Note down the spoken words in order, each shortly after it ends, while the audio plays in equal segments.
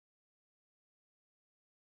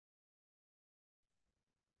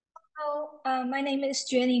Hello, my name is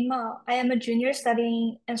Juening Mao. I am a junior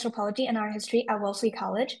studying anthropology and art history at Wellesley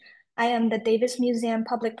College. I am the Davis Museum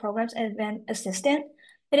Public Programs and Event Assistant.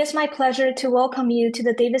 It is my pleasure to welcome you to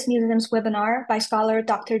the Davis Museum's webinar by scholar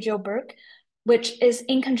Dr. Jill Burke, which is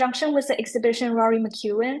in conjunction with the exhibition Rory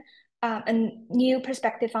McEwen, A New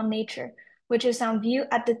Perspective on Nature, which is on view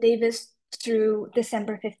at the Davis through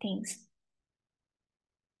December 15th.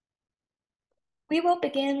 We will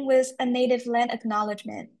begin with a native land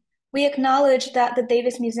acknowledgement. We acknowledge that the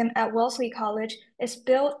Davis Museum at Wellesley College is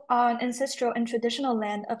built on ancestral and traditional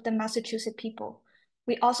land of the Massachusetts people.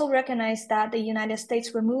 We also recognize that the United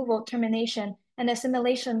States removal, termination, and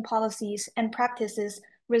assimilation policies and practices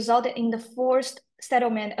resulted in the forced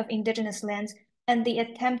settlement of indigenous lands and the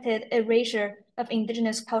attempted erasure of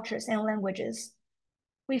indigenous cultures and languages.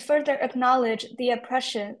 We further acknowledge the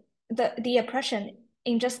oppression,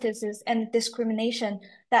 injustices, and discrimination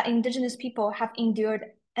that Indigenous people have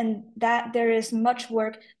endured, and that there is much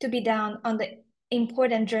work to be done on the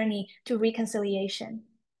important journey to reconciliation.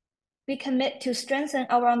 We commit to strengthen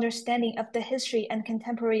our understanding of the history and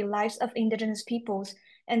contemporary lives of Indigenous peoples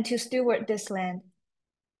and to steward this land.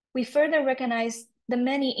 We further recognize the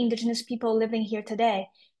many Indigenous people living here today,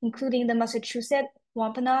 including the Massachusetts,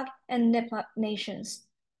 Wampanoag, and Nipmuc nations,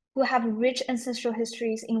 who have rich ancestral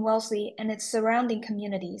histories in Wellesley and its surrounding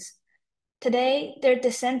communities. Today, their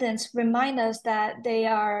descendants remind us that they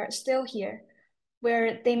are still here,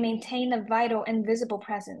 where they maintain a vital and visible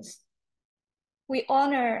presence. We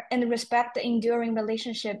honor and respect the enduring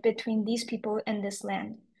relationship between these people and this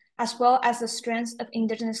land, as well as the strengths of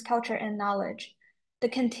Indigenous culture and knowledge, the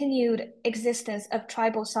continued existence of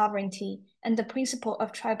tribal sovereignty, and the principle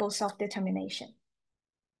of tribal self-determination.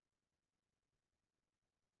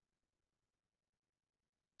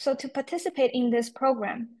 So to participate in this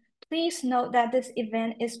program, please note that this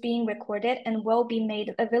event is being recorded and will be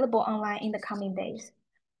made available online in the coming days.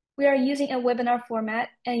 We are using a webinar format,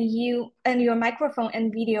 and your microphone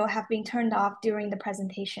and video have been turned off during the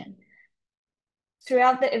presentation.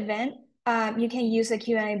 Throughout the event, you can use the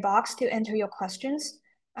Q&A box to enter your questions.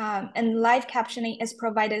 And live captioning is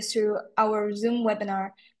provided through our Zoom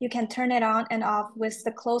webinar. You can turn it on and off with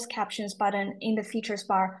the closed captions button in the features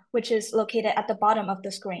bar, which is located at the bottom of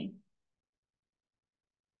the screen.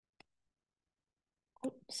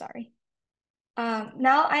 Oh, sorry.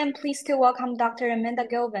 Now I am pleased to welcome Dr. Amanda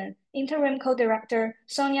Gilvan, Interim Co-Director,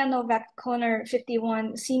 Sonia Novak Corner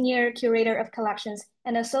 51, Senior Curator of Collections,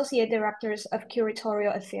 and Associate Directors of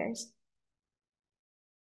Curatorial Affairs.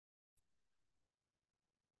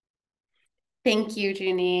 Thank you,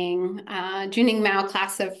 Juning. Juning Mao,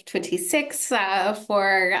 class of 26,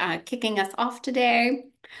 for kicking us off today.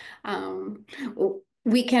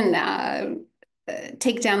 We can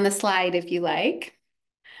take down the slide if you like.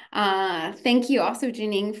 Thank you also,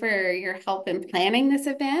 Juning, for your help in planning this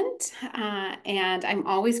event. And I'm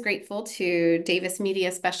always grateful to Davis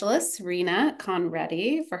Media Specialist, Rena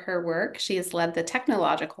Conready, for her work. She has led the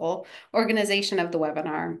technological organization of the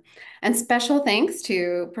webinar. And special thanks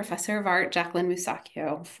to Professor of Art, Jacqueline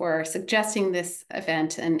Musacchio, for suggesting this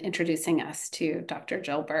event and introducing us to Dr.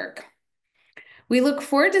 Jill Burke. We look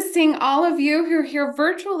forward to seeing all of you who are here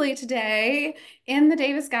virtually today in the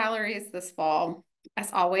Davis Galleries this fall. As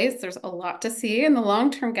always, there's a lot to see in the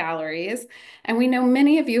long-term galleries, and we know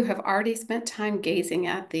many of you have already spent time gazing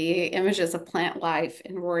at the images of plant life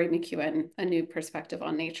in Rory McEwen, A New Perspective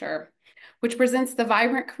on Nature, which presents the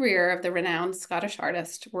vibrant career of the renowned Scottish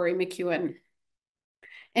artist Rory McEwen.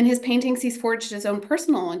 In his paintings, he's forged his own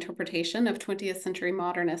personal interpretation of 20th century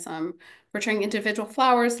modernism, portraying individual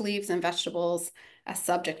flowers, leaves, and vegetables as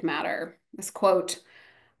subject matter. This quote,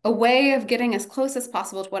 "A way of getting as close as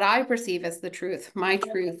possible to what I perceive as the truth, my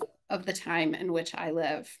truth of the time in which I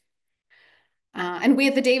live." And we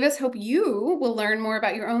at the Davis hope you will learn more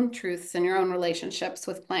about your own truths and your own relationships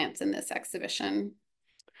with plants in this exhibition.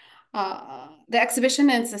 The exhibition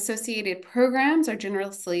and its associated programs are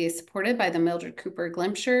generously supported by the Mildred Cooper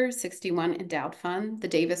Glimcher 61 Endowed Fund, the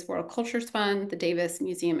Davis World Cultures Fund, the Davis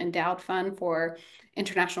Museum Endowed Fund for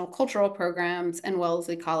International Cultural Programs, and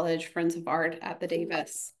Wellesley College Friends of Art at the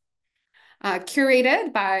Davis.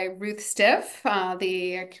 Curated by Ruth Stiff,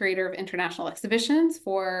 the Curator of International Exhibitions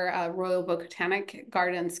for Royal Botanic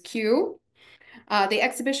Gardens Kew. The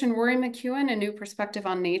exhibition Rory McEwen, A New Perspective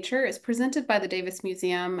on Nature is presented by the Davis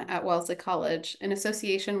Museum at Wellesley College in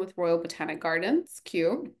association with Royal Botanic Gardens,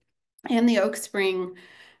 Kew, and the Oak Spring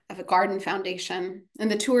of a Garden Foundation.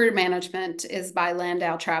 And the tour management is by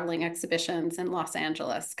Landau Traveling Exhibitions in Los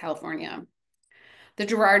Angeles, California. The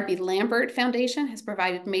Gerard B. Lambert Foundation has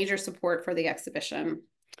provided major support for the exhibition.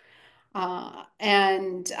 The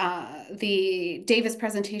Davis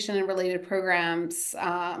presentation and related programs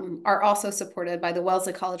are also supported by the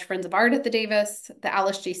Wellesley College Friends of Art at the Davis, the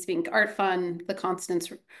Alice G. Spink Art Fund, the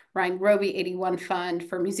Constance Ryan Roby 81 Fund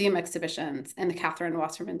for Museum Exhibitions, and the Catherine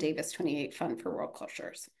Wasserman Davis 28 Fund for World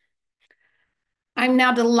Cultures. I'm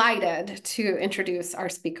now delighted to introduce our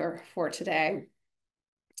speaker for today.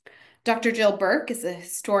 Dr. Jill Burke is a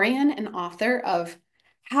historian and author of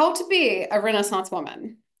How to Be a Renaissance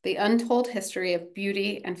Woman: The Untold History of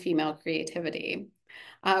Beauty and Female Creativity,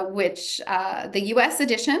 which the US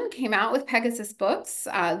edition came out with Pegasus Books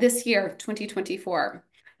this year, 2024.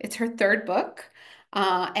 It's her third book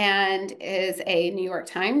and is a New York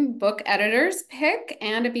Times book editor's pick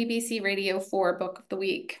and a BBC Radio 4 Book of the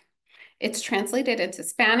Week. It's translated into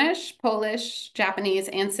Spanish, Polish, Japanese,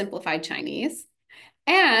 and simplified Chinese,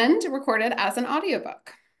 and recorded as an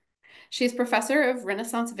audiobook. She's professor of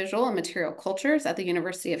Renaissance Visual and Material Cultures at the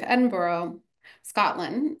University of Edinburgh,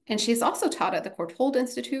 Scotland, and she's also taught at the Courtauld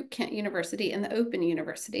Institute, Kent University, and the Open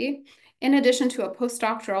University, in addition to a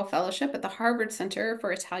postdoctoral fellowship at the Harvard Center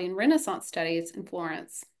for Italian Renaissance Studies in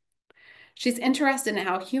Florence. She's interested in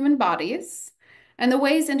how human bodies and the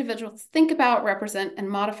ways individuals think about, represent, and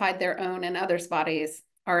modify their own and others' bodies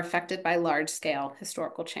are affected by large-scale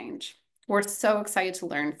historical change. We're so excited to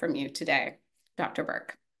learn from you today, Dr.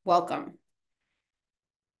 Burke. Welcome.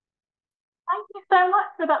 Thank you so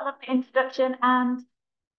much for that lovely introduction, and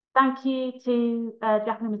thank you to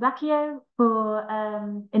Giovanna Garzoni for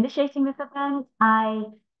initiating this event. I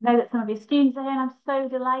know that some of your students are here, and I'm so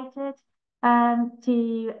delighted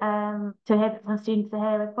to hear that some students are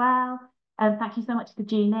here as well. Thank you so much to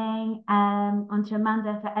Juning and to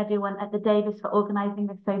Amanda, for everyone at the Davis for organising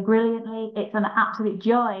this so brilliantly. It's an absolute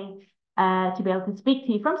joy to be able to speak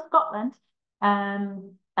to you from Scotland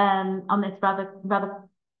on this rather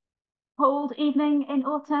cold evening in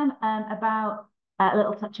autumn about a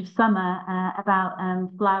little touch of summer, about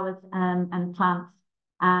flowers and plants,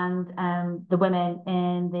 and the women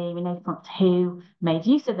in the Renaissance who made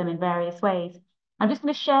use of them in various ways. I'm just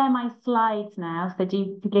going to share my slides now, so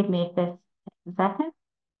do forgive me if this takes a second.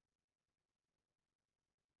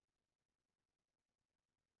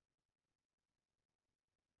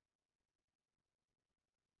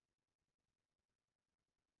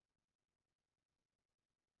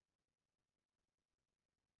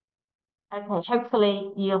 Okay,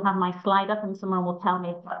 hopefully you'll have my slide up and someone will tell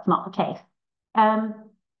me if that's not the case. So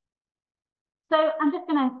I'm just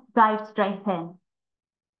going to dive straight in.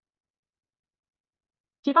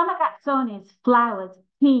 Giovanna Garzoni's flowers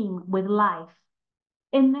teem with life.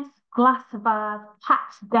 In this glass vase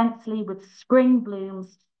packed densely with spring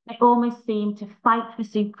blooms, they almost seem to fight for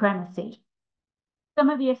supremacy. Some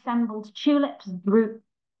of the assembled tulips droop,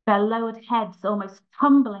 their lowered heads almost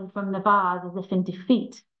tumbling from the vase as if in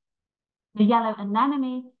defeat. The yellow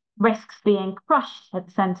anemone risks being crushed at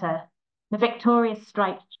the centre. The victorious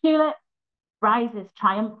striped tulip rises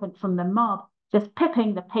triumphant from the mob, just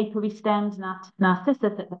pipping the papery stemmed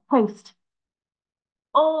narcissus at the post.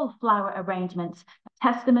 All flower arrangements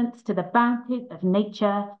are testaments to the bounty of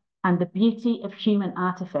nature and the beauty of human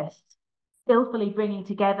artifice, skillfully bringing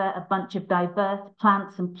together a bunch of diverse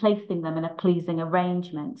plants and placing them in a pleasing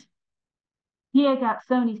arrangement. Here,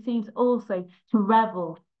 Garzoni seems also to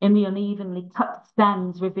revel in the unevenly cut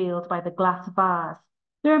stems revealed by the glass vase,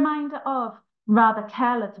 the reminder of rather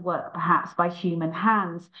careless work, perhaps, by human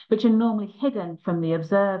hands, which are normally hidden from the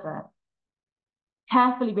observer.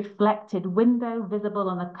 Carefully reflected window visible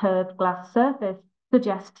on a curved glass surface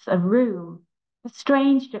suggests a room, a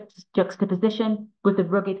strange juxtaposition with the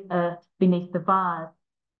rugged earth beneath the vase.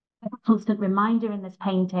 A constant reminder in this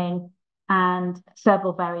painting, and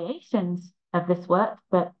several variations of this work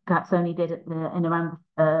that Garzoni did in around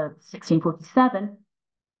 1647,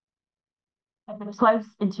 of the close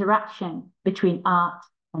interaction between art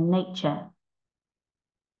and nature.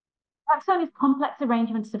 Garzoni's complex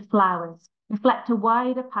arrangements of flowers reflect a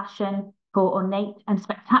wider passion for ornate and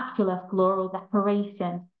spectacular floral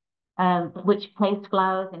decoration, which placed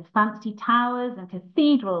flowers in fancy towers and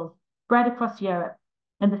cathedrals spread across Europe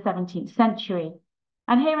in the 17th century.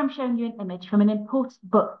 And here I'm showing you an image from an important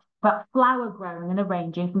book about flower growing and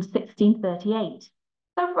arranging from 1638,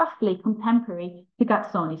 so roughly contemporary to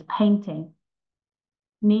Garzoni's painting.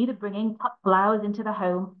 Neither bringing cut flowers into the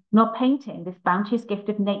home nor painting this bounteous gift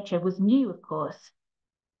of nature was new, of course.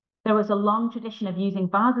 There was a long tradition of using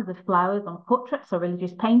vases of flowers on portraits or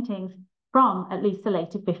religious paintings from at least the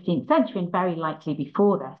later 15th century, and very likely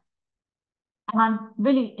before this. And I'm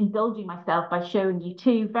really indulging myself by showing you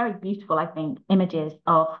two very beautiful, I think, images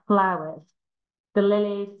of flowers. the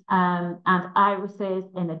lilies and irises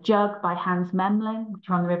in a jug by Hans Memling, which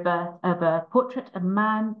are on the reverse of a portrait of a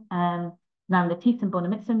man now in the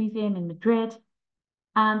Thyssen-Bornemisza Museum in Madrid.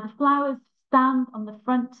 And the flowers stand on the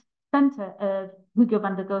front centre of Hugo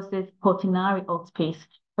van der Goes's Portinari altarpiece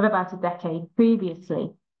of about a decade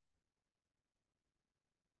previously.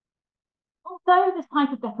 Although this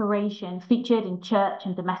type of decoration featured in church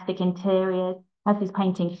and domestic interiors, as his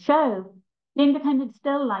paintings show, the independent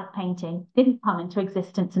still life painting didn't come into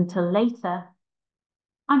existence until later.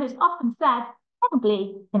 And it's often said,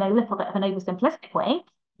 probably in a little bit of an oversimplistic way,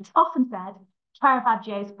 it's often said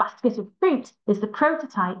Caravaggio's basket of fruit is the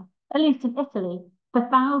prototype, at least in Italy, for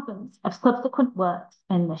thousands of subsequent works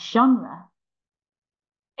in this genre.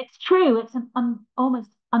 It's true, it's an almost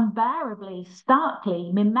unbearably,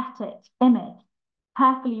 starkly mimetic image,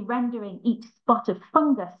 carefully rendering each spot of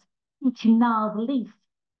fungus, each gnarled leaf,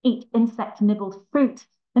 each insect-nibbled fruit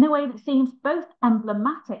in a way that seems both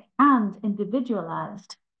emblematic and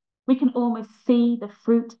individualized. We can almost see the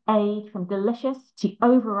fruit age from delicious to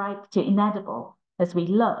overripe to inedible as we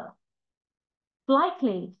look.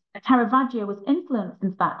 Likely, Caravaggio was influenced,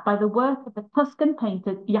 in fact, by the work of the Tuscan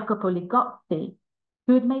painter Jacopo Ligozzi,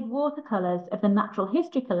 who had made watercolours of the natural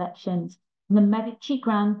history collections in the Medici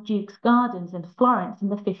Grand Duke's gardens in Florence in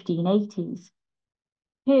the 1580s.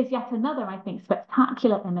 Here's yet another, I think,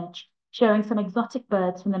 spectacular image showing some exotic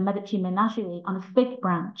birds from the Medici menagerie on a fig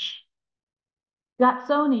branch.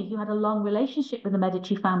 Garzoni, who had a long relationship with the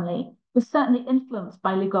Medici family, was certainly influenced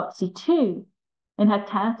by Ligozzi too, in her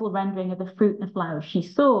careful rendering of the fruit and flowers she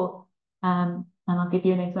saw. And I'll give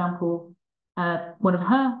you an example, one of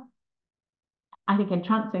her, I think,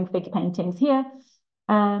 entrancing fig paintings here.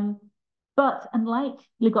 But unlike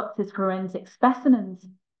Ligozzi's forensic specimens,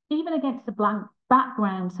 even against the blank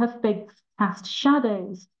backgrounds, her figs cast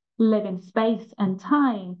shadows, live in space and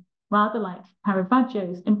time, rather like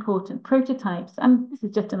Caravaggio's important prototypes. And this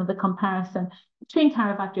is just another comparison between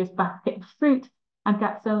Caravaggio's basket of fruit and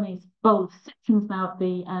Garzoni's bowl of citrons now at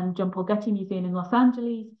the John Paul Getty Museum in Los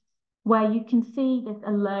Angeles, where you can see this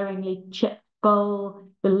alluringly chipped bowl,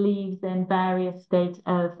 the leaves in various states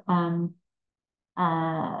of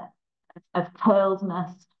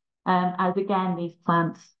curledness, as again these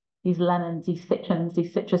plants, these lemons, these citrons,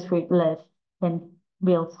 these citrus fruit live in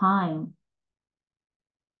real time.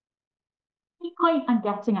 The point I'm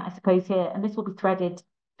getting at, I suppose, here, and this will be threaded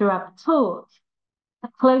throughout the talk, a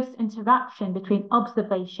close interaction between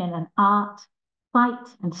observation and art, sight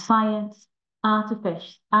and science,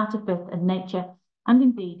 artifice and nature, and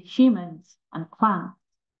indeed humans and plants.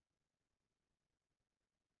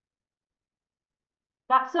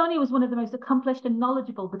 Garzoni was one of the most accomplished and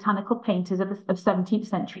knowledgeable botanical painters of 17th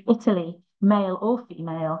century Italy, male or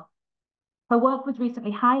female. Her work was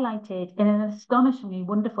recently highlighted in an astonishingly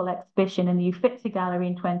wonderful exhibition in the Uffizi Gallery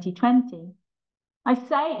in 2020. I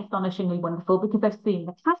say astonishingly wonderful because I've seen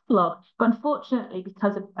the catalogue, but unfortunately,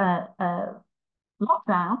 because of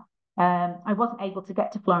lockdown, I wasn't able to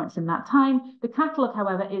get to Florence in that time. The catalogue,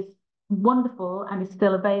 however, is wonderful and is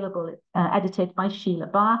still available. It's edited by Sheila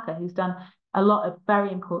Barker, who's done a lot of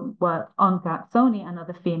very important work on Garzoni and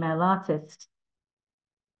other female artists.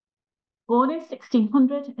 Born in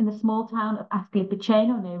 1600 in the small town of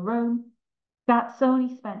Ascoli near Rome,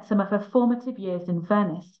 Garzoni spent some of her formative years in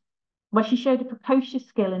Venice, where she showed a precocious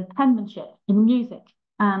skill in penmanship, in music,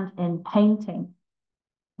 and in painting.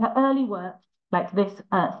 Her early work, like this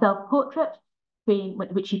self-portrait,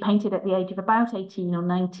 which she painted at the age of about 18 or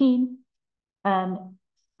 19,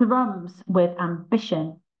 thrums with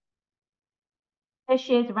ambition. Here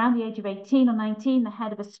she is around the age of 18 or 19, the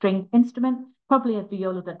head of a stringed instrument, probably a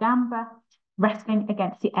viola da gamba, resting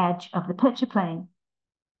against the edge of the picture plane.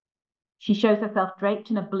 She shows herself draped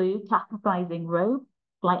in a blue classicizing robe,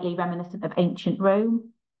 slightly reminiscent of ancient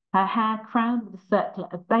Rome, her hair crowned with a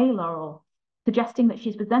circlet of bay laurel, suggesting that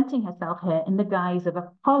she's presenting herself here in the guise of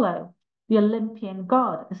Apollo, the Olympian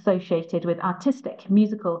god associated with artistic,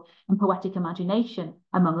 musical, and poetic imagination,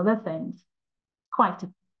 among other things. Quite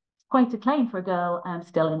a claim for a girl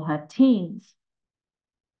still in her teens.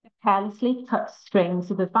 Carelessly cut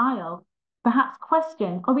strings of the viol, perhaps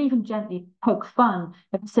question or even gently poke fun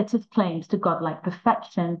at the sitter's claims to godlike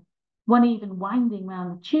perfection, one even winding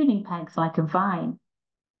round the tuning pegs like a vine.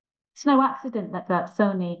 It's no accident that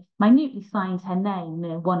Garzoni minutely signs her name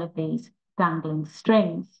near one of these dangling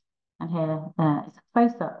strings. And here is a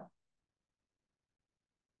close-up.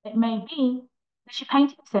 It may be that she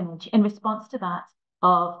painted this image in response to that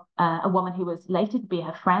of a woman who was later to be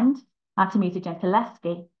her friend, Artemisia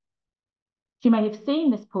Gentileschi. She may have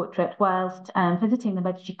seen this portrait whilst visiting the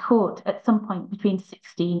Medici court at some point between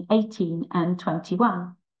 1618 and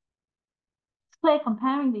 21. clear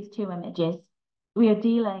comparing these two images, we are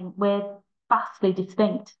dealing with vastly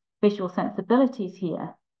distinct visual sensibilities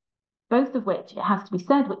here, both of which, it has to be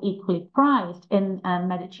said, were equally prized in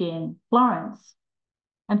Medicean Florence.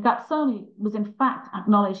 And Garzoni was in fact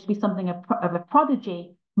acknowledged to be something of a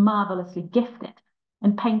prodigy, marvellously gifted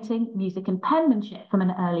in painting, music, and penmanship from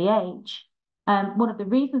an early age. One of the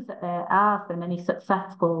reasons that there are so many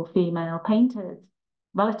successful female painters,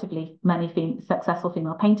 relatively many successful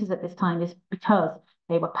female painters at this time, is because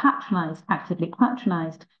they were patronized, actively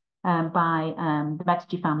patronized by the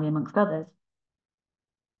Medici family, amongst others.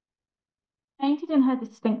 Painted in her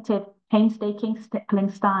distinctive, painstaking,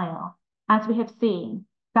 stippling style, as we have seen,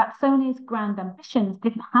 Garzoni's grand ambitions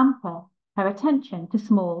didn't hamper her attention to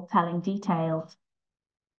small, telling details.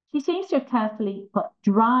 She seems to have carefully put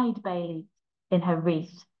dried bay leaves in her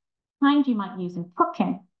wreath, kind you might use in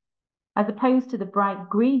cooking, as opposed to the bright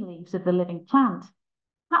green leaves of the living plant.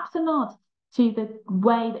 Perhaps a nod to the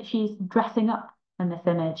way that she's dressing up in this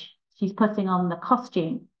image. She's putting on the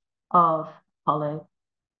costume of Apollo.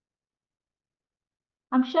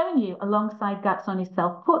 I'm showing you, alongside Garzoni's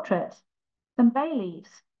self-portrait, some bay leaves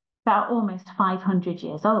that are almost 500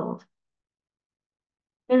 years old.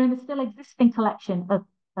 They're in the still existing collection of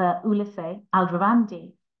Ulisse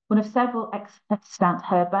Aldrovandi, one of several extant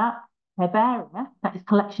herbaria, that is,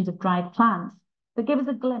 collections of dried plants, that give us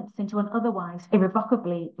a glimpse into an otherwise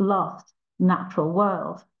irrevocably lost natural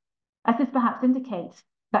world. As this perhaps indicates,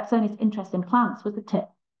 Garzoni's interest in plants was the tip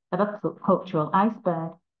of a cultural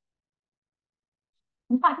iceberg.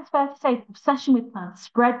 In fact, it's fair to say that obsession with plants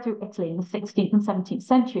spread through Italy in the 16th and 17th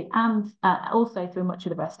century, and also through much of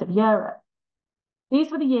the rest of Europe.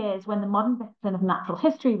 These were the years when the modern discipline of natural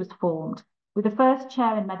history was formed, with the first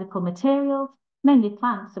chair in medical materials, mainly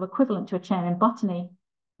plants, so equivalent to a chair in botany,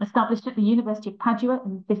 established at the University of Padua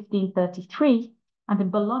in 1533 and in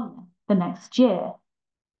Bologna the next year.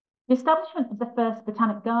 The establishment of the first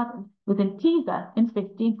botanic garden was in Pisa in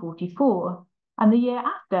 1544, and the year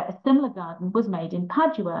after, a similar garden was made in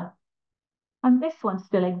Padua. And this one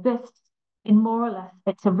still exists in more or less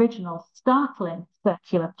its original startling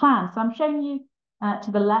circular plan. So I'm showing you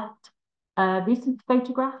to the left a recent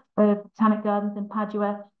photograph of botanic gardens in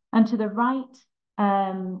Padua, and to the right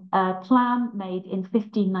a plan made in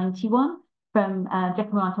 1591 from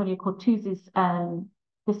Giacomo Antonio Cortuse's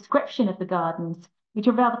description of the gardens, which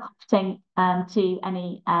are rather comforting to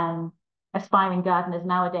any aspiring gardeners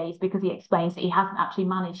nowadays, because he explains that he hasn't actually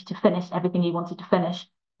managed to finish everything he wanted to finish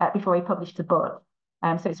before he published the book.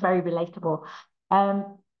 So it's very relatable.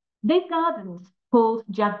 These gardens, called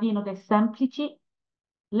Giardino dei Semplici,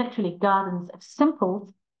 literally gardens of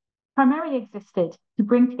simples, primarily existed to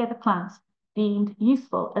bring together plants deemed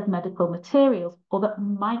useful as medical materials, or that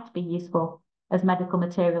might be useful as medical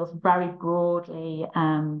materials, very broadly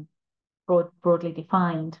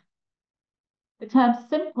defined. The term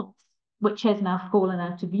simples, which has now fallen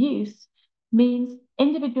out of use, means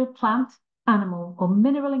individual plant, animal, or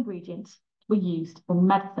mineral ingredients were used in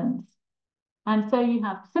medicines. And so you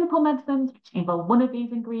have simple medicines, which involve one of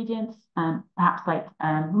these ingredients, perhaps like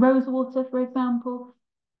rose water, for example,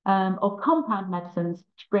 or compound medicines,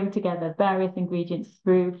 which bring together various ingredients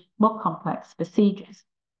through more complex procedures.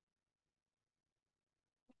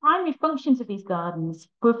 The primary functions of these gardens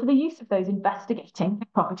were for the use of those investigating the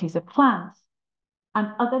properties of plants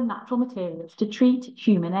and other natural materials to treat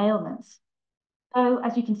human ailments. So,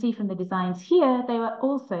 as you can see from the designs here, they were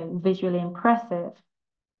also visually impressive.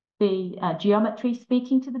 The geometry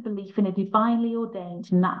speaking to the belief in a divinely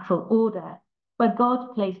ordained natural order, where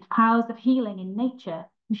God placed powers of healing in nature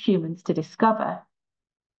for humans to discover.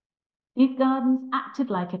 These gardens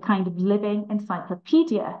acted like a kind of living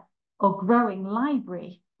encyclopedia or growing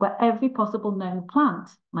library, where every possible known plant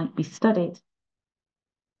might be studied.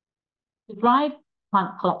 The dried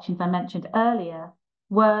plant collections I mentioned earlier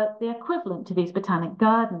were the equivalent to these botanic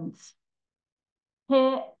gardens.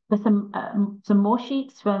 Here, there's some more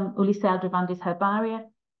sheets from Ulisse Aldrovandi's herbaria,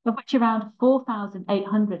 of which around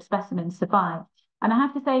 4,800 specimens survive. And I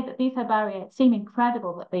have to say that these herbaria seem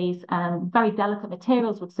incredible, that these very delicate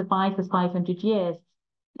materials would survive for 500 years.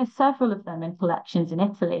 There's several of them in collections in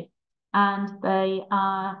Italy, and they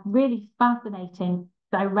are really fascinating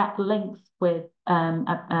direct links with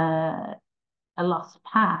a lost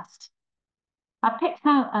past. I picked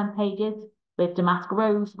out pages with damask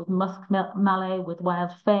rose, with musk mallow, with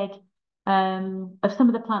wild fig, of some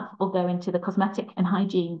of the plants that will go into the cosmetic and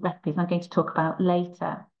hygiene recipes I'm going to talk about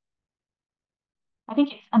later. I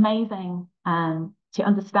think it's amazing to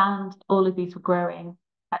understand all of these were growing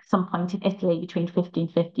at some point in Italy between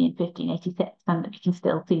 1550 and 1586, and that we can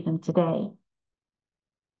still see them today.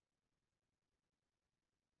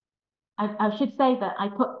 I should say that I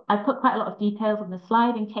put quite a lot of details on the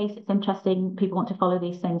slide in case it's interesting, people want to follow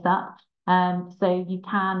these things up. So you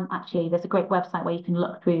can actually, there's a great website where you can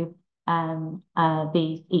look through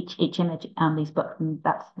each image and these books, and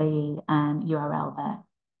that's the URL there.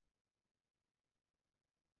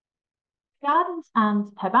 Gardens and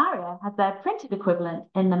Herbaria had their printed equivalent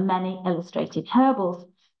in the many illustrated herbals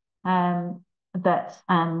that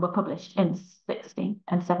were published in 16th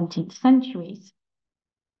and 17th centuries.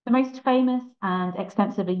 The most famous and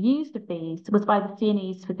extensively used of these was by the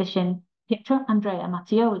Sienese physician Pietro Andrea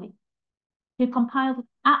Mattioli, who compiled an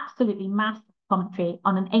absolutely massive commentary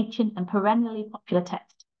on an ancient and perennially popular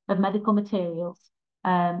text of medical materials,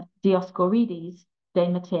 Dioscorides de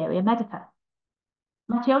Materia Medica.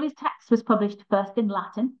 Mattioli's text was published first in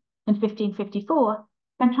Latin in 1554,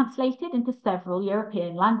 then translated into several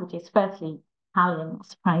European languages, firstly Italian, not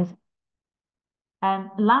surprising.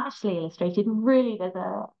 Lavishly illustrated, really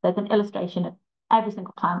there's an illustration of every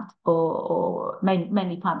single plant, or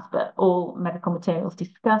mainly plants, but all medical materials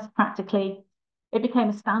discussed practically. It became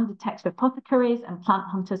a standard text for apothecaries and plant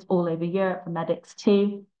hunters all over Europe, for medics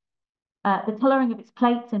too. The colouring of its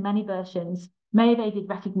plates in many versions may have aided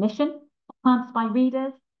recognition of plants by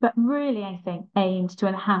readers, but really, I think, aimed to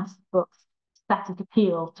enhance the book's aesthetic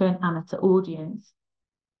appeal to an amateur audience.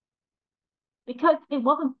 Because it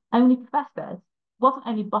wasn't only professors, wasn't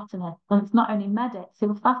only botanists, and it's not only medics who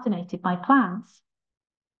were fascinated by plants.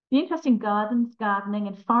 The interest in gardens, gardening,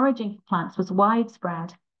 and foraging for plants was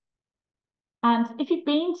widespread. And if you've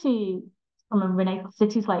been to some of Renaissance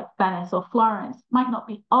cities like Venice or Florence, it might not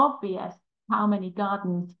be obvious how many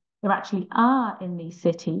gardens there actually are in these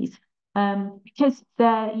cities, because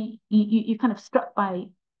you're kind of struck by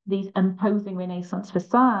these imposing Renaissance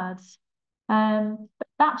facades. But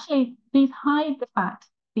actually, these hide the fact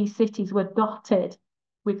these cities were dotted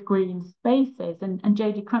with green spaces. And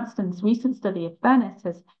Jodie Cranston's recent study of Venice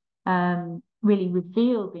has really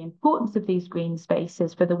revealed the importance of these green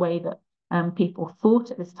spaces for the way that people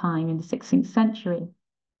thought at this time in the 16th century.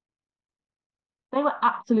 They were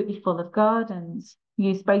absolutely full of gardens,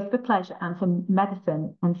 used both for pleasure and for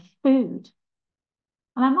medicine and food.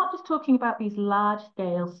 And I'm not just talking about these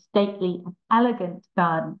large-scale, stately, and elegant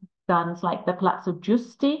gardens like the Palazzo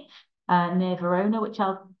Giusti near Verona, which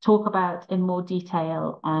I'll talk about in more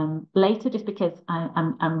detail later, just because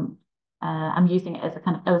I'm using it as a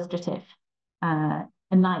kind of illustrative, a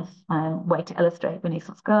nice way to illustrate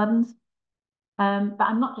Renaissance gardens. But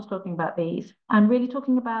I'm not just talking about these. I'm really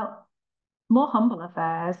talking about more humble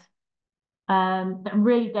affairs that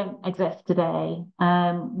really don't exist today,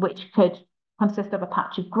 which could consist of a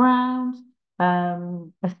patch of ground,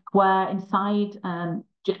 a square inside,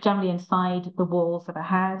 generally inside the walls of a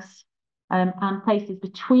house, and places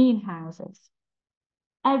between houses.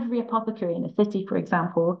 Every apothecary in a city, for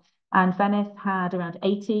example, and Venice had around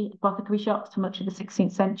 80 apothecary shops for much of the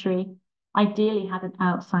 16th century, ideally had an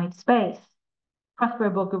outside space.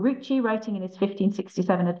 Prospero Borgarucci, writing in his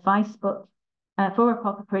 1567 advice book for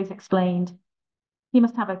apothecaries, explained, he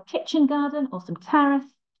must have a kitchen garden or some terrace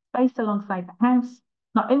space alongside the house,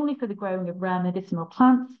 not only for the growing of rare medicinal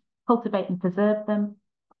plants, cultivate and preserve them,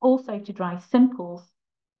 but also to dry simples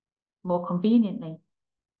more conveniently.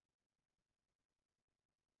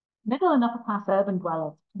 Middle and upper class urban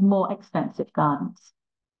dwellers, more extensive gardens.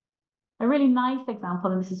 A really nice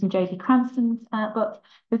example, and this is from Jodie Cranston's book,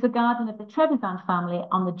 is the garden of the Trevisan family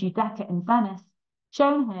on the Giudecca in Venice,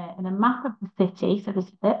 shown here in a map of the city, so this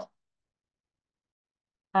is it,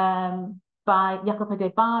 by Jacopo de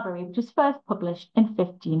Barbari, which was first published in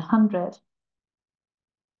 1500.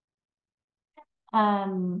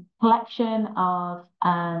 Collection of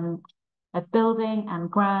a building and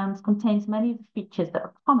grounds contains many of the features that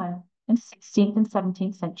are common in 16th and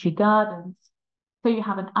 17th century gardens. So you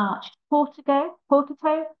have an arched portico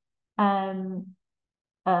going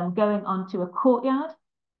onto a courtyard,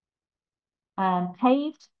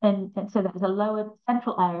 paved, and so there's a lower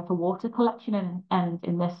central area for water collection, and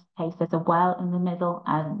in this case there's a well in the middle,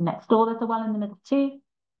 and next door there's a well in the middle too.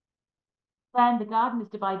 Then the garden is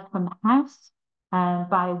divided from the house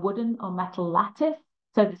by a wooden or metal lattice,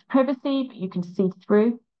 so there's privacy, but you can see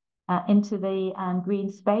through into the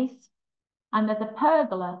green space. And there's a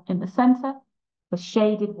pergola in the centre with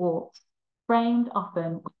shaded walks, framed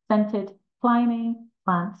often with scented climbing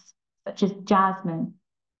plants such as jasmine,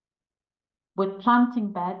 with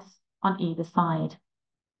planting beds on either side.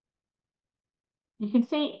 You can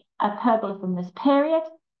see a pergola from this period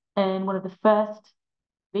in one of the first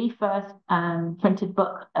printed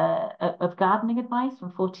book of gardening advice from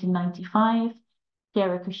 1495,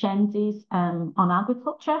 Piero Crescenzi's on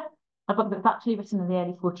agriculture, a book that's actually written in the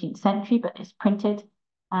early 14th century, but it's printed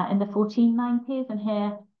in the 1490s. And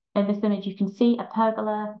here in this image, you can see a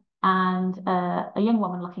pergola and a young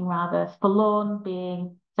woman looking rather forlorn,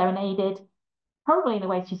 being serenaded, probably in a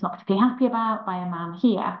way she's not particularly happy about, by a man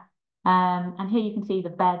here. And here you can see the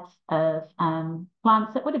beds of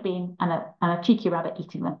plants that would have been, and a cheeky rabbit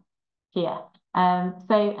eating them here. And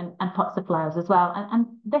pots of flowers as well. And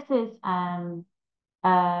this is a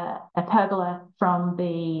pergola from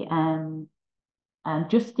the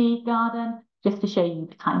Justy garden, just to show you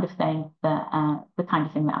the kind of thing that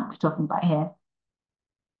we're talking about here.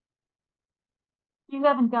 These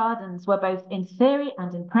urban gardens were both in theory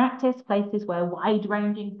and in practice places where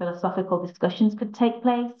wide-ranging philosophical discussions could take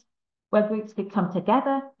place, where groups could come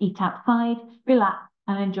together, eat outside, relax,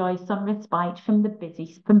 and enjoy some respite from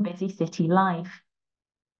busy city life.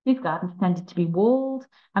 These gardens tended to be walled,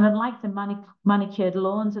 and unlike the manicured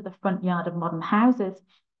lawns of the front yard of modern houses,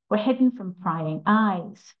 were hidden from prying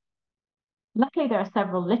eyes. Luckily, there are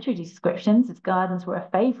several literary descriptions, as gardens were a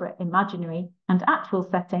favourite imaginary and actual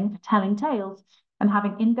setting for telling tales and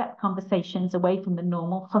having in-depth conversations away from the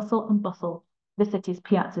normal hustle and bustle of the city's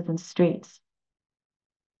piazzas and streets.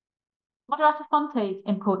 Moderato Fonte's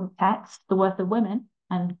important text, The Worth of Women,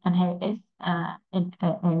 and here it is in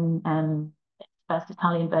first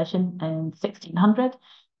Italian version in 1600. It's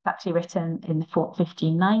actually written in the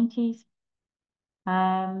 1590s.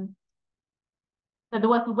 So The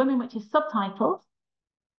Worth of Women, which is subtitled,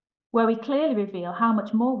 where we clearly reveal how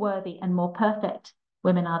much more worthy and more perfect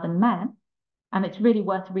women are than men. And it's really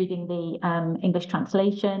worth reading the English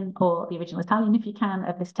translation or the original Italian if you can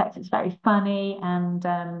of this text. It's very funny and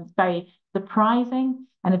very surprising,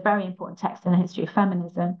 and a very important text in the history of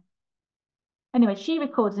feminism. Anyway, she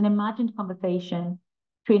records an imagined conversation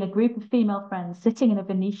between a group of female friends sitting in a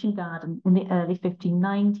Venetian garden in the early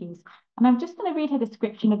 1590s. And I'm just going to read her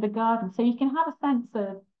description of the garden so you can have a sense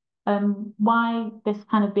of why this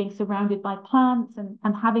kind of being surrounded by plants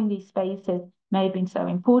and having these spaces may have been so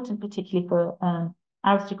important, particularly for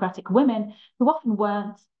aristocratic women who often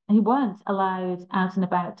weren't allowed out and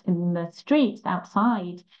about in the streets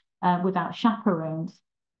outside without chaperones.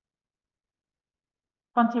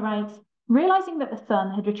 Fonte writes, realizing that the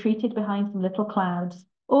sun had retreated behind some little clouds,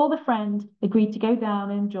 all the friends agreed to go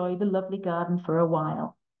down and enjoy the lovely garden for a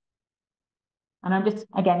while. And I'm just,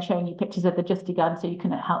 again, showing you pictures of the Justy garden so you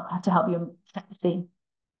can help you set the scene.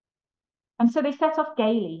 And so they set off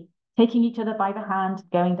gaily, taking each other by the hand,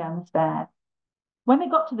 going down the stairs. When they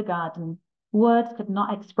got to the garden, words could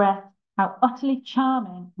not express how utterly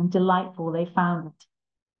charming and delightful they found it.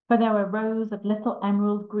 For there were rows of little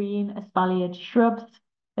emerald green espaliered shrubs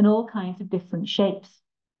in all kinds of different shapes,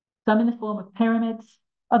 some in the form of pyramids,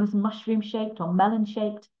 others mushroom-shaped or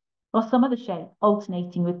melon-shaped, or some other shape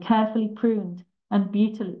alternating with carefully pruned and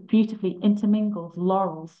beautifully intermingled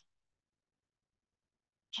laurels,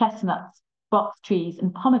 chestnuts, box trees,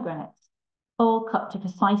 and pomegranates, all cut to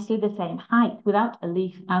precisely the same height without a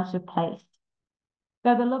leaf out of place.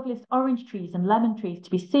 There are the loveliest orange trees and lemon trees to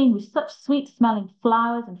be seen, with such sweet-smelling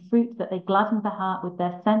flowers and fruits that they gladdened the heart with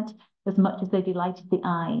their scent as much as they delighted the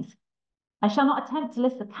eyes. I shall not attempt to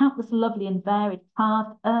list the countless lovely and varied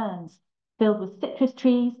carved urns filled with citrus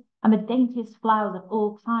trees and the daintiest flowers of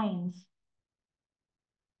all kinds,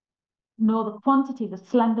 nor the quantities of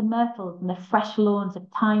slender myrtles and the fresh lawns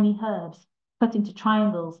of tiny herbs cut into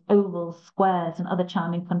triangles, ovals, squares, and other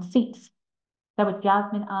charming conceits. There were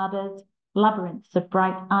jasmine arbors, labyrinths of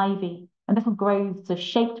bright ivy, and little groves of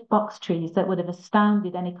shaped box trees that would have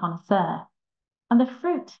astounded any connoisseur. And the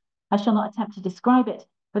fruit, I shall not attempt to describe it,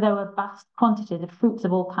 for there were vast quantities of fruits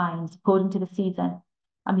of all kinds according to the season,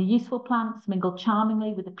 and the useful plants mingled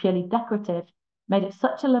charmingly with the purely decorative, made it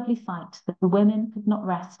such a lovely sight that the women could not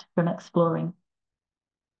rest from exploring.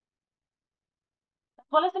 As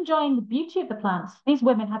well as enjoying the beauty of the plants, these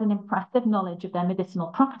women had an impressive knowledge of their medicinal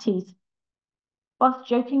properties. Whilst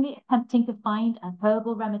jokingly attempting to find a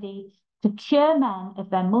herbal remedy to cure men of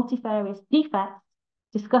their multifarious defects,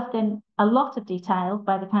 discussed in a lot of detail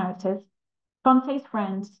by the characters, Fonte's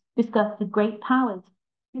friends discussed the great powers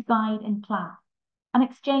reside in plants and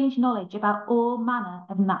exchange knowledge about all manner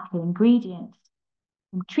of natural ingredients.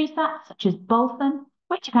 From tree sap such as balsam,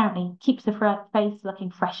 which apparently keeps the face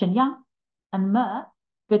looking fresh and young, and myrrh,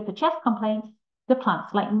 good for chest complaints, to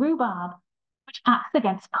plants like rhubarb, which acts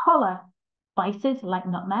against choler, spices like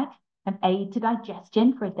nutmeg, an aid to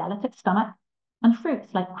digestion for a delicate stomach, and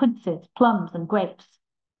fruits like quinces, plums, and grapes,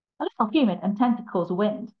 a little humid and tend to cause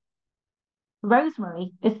wind.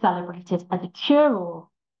 Rosemary is celebrated as a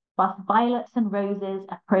cure-all, whilst violets and roses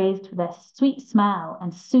are praised for their sweet smell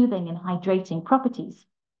and soothing and hydrating properties,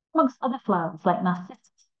 amongst other flowers like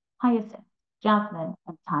narcissus, hyacinth, jasmine,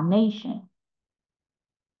 and carnation.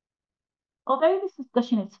 Although this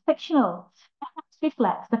discussion is fictional, it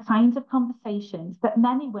reflects the kinds of conversations that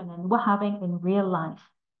many women were having in real life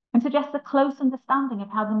and suggests a close understanding of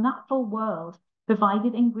how the natural world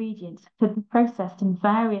provided ingredients could be processed in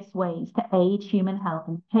various ways to aid human health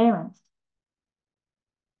and appearance.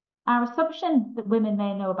 Our assumption that women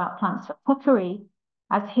may know about plants for cookery,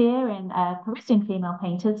 as here in Parisian female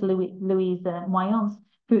painters Louise Moyon's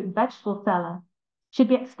fruit and vegetable cellar, should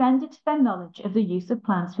be extended to their knowledge of the use of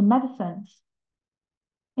plants for medicines.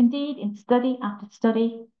 Indeed, in study after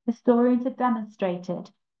study, historians have demonstrated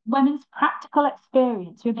women's practical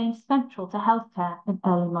experience remains central to healthcare in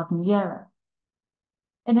early modern Europe.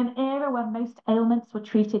 In an era when most ailments were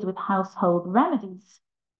treated with household remedies,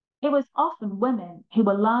 it was often women who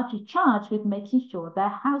were largely charged with making sure their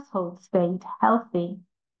household stayed healthy.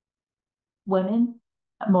 Women,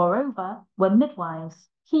 moreover, were midwives,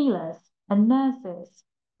 healers, and nurses,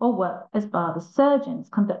 or worked as barber surgeons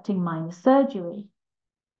conducting minor surgery.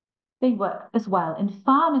 They work as well in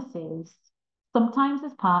pharmacies, sometimes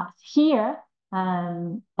as part here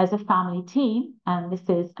as a family team. And this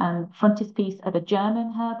is frontispiece of a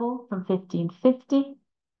German herbal from 1550,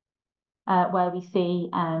 where we see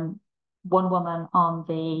one woman on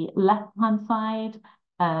the left-hand side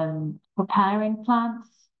preparing plants,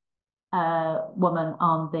 woman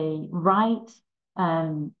on the right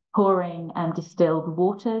pouring distilled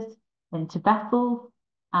waters into vessels,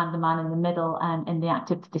 and the man in the middle in the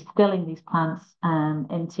act of distilling these plants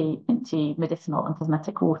into medicinal and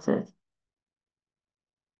cosmetic waters.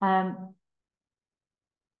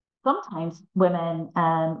 Sometimes women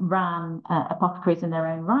ran apothecaries in their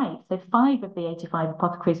own right. So 5 of the 85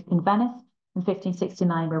 apothecaries in Venice in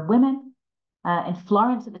 1569 were women. In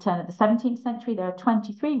Florence at the turn of the 17th century, there are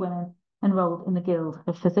 23 women enrolled in the Guild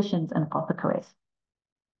of Physicians and Apothecaries.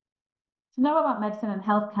 To know about medicine and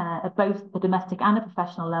healthcare at both a domestic and a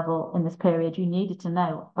professional level in this period, you needed to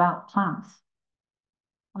know about plants.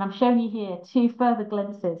 And I'm showing you here 2 further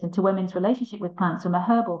glimpses into women's relationship with plants from a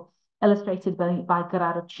herbal illustrated by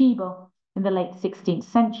Gerardo Cibo in the late 16th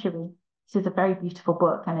century. This is a very beautiful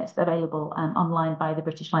book, and it's available online by the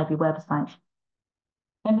British Library website.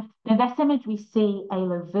 In this image, we see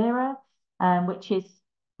aloe vera, which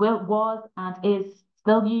was and is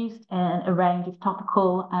still used in a range of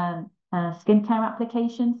topical skincare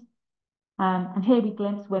applications. And here we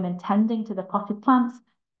glimpse women tending to the potted plants,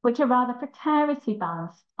 which are rather precariously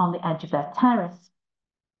balanced on the edge of their terrace.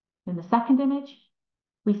 In the second image,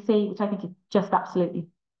 we see, which I think is just absolutely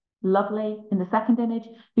lovely, in the second image,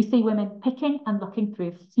 we see women picking and looking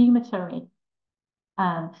through fumitory,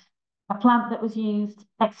 a plant that was used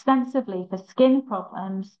extensively for skin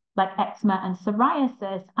problems like eczema and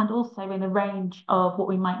psoriasis, and also in a range of what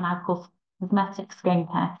we might now call cosmetic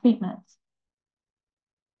skincare treatments.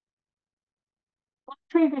 One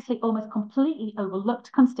previously almost completely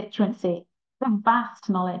overlooked constituency, the vast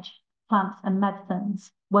knowledge of plants and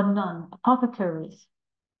medicines, were nun apothecaries.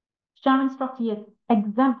 Sharon Strocchier's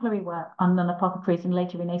exemplary work on nun apothecaries in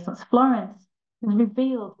later Renaissance Florence has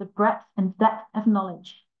revealed the breadth and depth of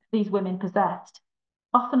knowledge these women possessed,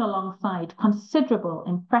 often alongside considerable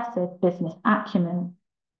impressive business acumen.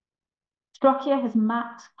 Strocchier has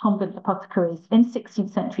mapped convent apothecaries in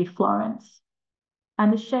 16th century Florence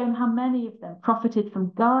and has shown how many of them profited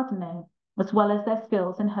from gardening as well as their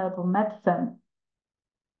skills in herbal medicine.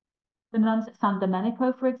 The nuns at San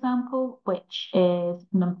Domenico, for example, which is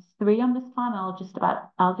number 3 on this plan,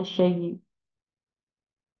 I'll just show you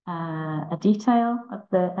a detail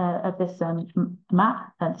of this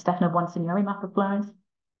map, Stefano Bonsignori map of Florence.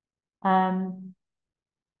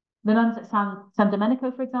 The nuns at San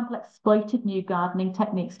Domenico, for example, exploited new gardening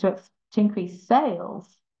techniques to increase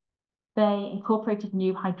sales. They incorporated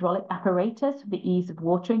new hydraulic apparatus for the ease of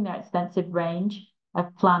watering their extensive range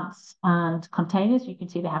of plants and containers. You can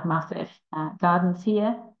see they have massive gardens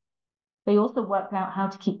here. They also worked out how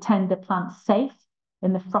to keep tender plants safe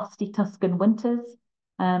in the frosty Tuscan winters,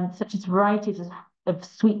 such as varieties of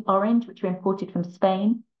sweet orange, which were imported from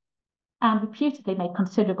Spain, and reputedly made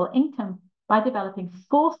considerable income by developing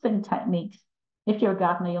forcing techniques. If you're a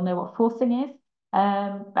gardener, you'll know what forcing is,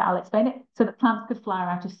 but I'll explain it. So that plants could flower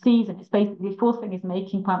out of season. It's basically, forcing is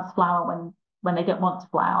making plants flower when they don't want to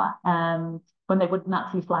flower, when they would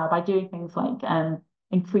naturally flower, by doing things like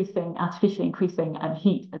artificially increasing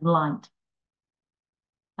heat and light.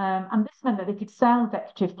 And this meant that they could sell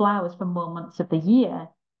decorative flowers for more months of the year.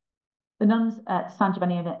 The nuns at San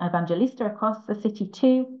Giovanni Evangelista across the city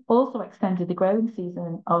too also extended the growing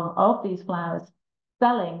season of these flowers,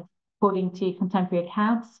 selling, according to contemporary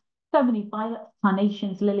accounts, so many violets,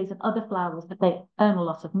 carnations, lilies, and other flowers that they earn a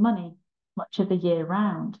lot of money much of the year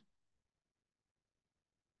round.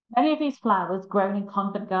 Many of these flowers, grown in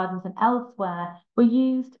convent gardens and elsewhere, were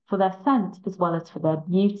used for their scent as well as for their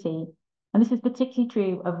beauty. And this is particularly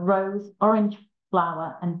true of rose, orange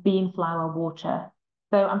flower, and bean flower water.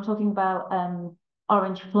 So I'm talking about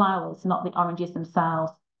orange flowers, not the oranges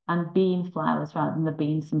themselves, and bean flowers rather than the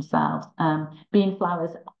beans themselves. Bean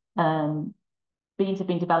flowers, beans have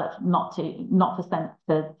been developed not for scent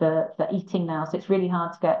for eating now, so it's really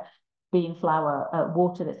hard to get bean flower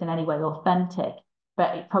water that's in any way authentic.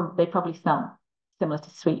 But they probably smell similar to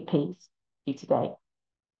sweet peas today.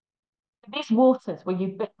 These waters were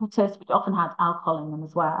ubiquitous, which often had alcohol in them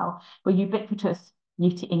as well, were ubiquitous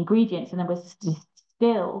ingredients, and then were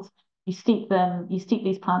distilled. You steep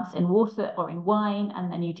these plants in water or in wine,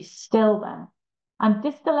 and then you distill them. And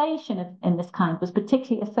distillation in this kind was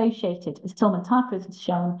particularly associated, as Tilman Tarper has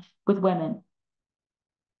shown, with women.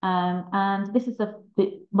 And this is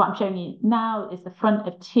what I'm showing you now is the front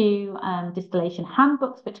of two distillation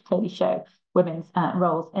handbooks, which clearly show women's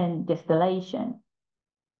roles in distillation.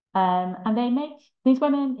 And these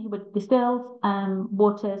women who would distill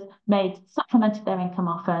waters supplemented their income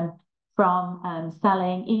often from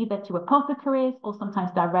selling either to apothecaries or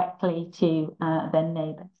sometimes directly to their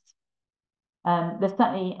neighbours. There's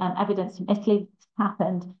certainly evidence from Italy this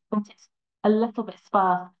happened, but it's a little bit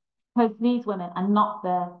sparse because these women are not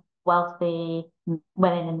the wealthy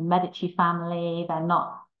women in the Medici family. They're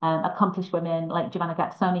not accomplished women like Giovanna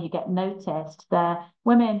Garzoni who get noticed. They're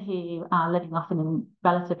women who are living often in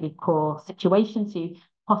relatively poor situations who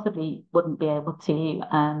possibly wouldn't be able to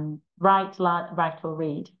write or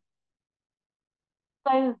read.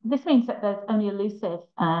 So this means that there's only elusive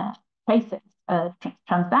traces of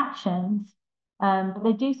transactions, but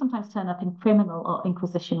they do sometimes turn up in criminal or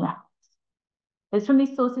Inquisition records. It's from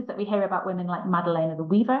these sources that we hear about women like Maddalena the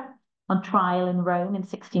Weaver on trial in Rome in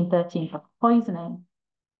 1613 for poisoning.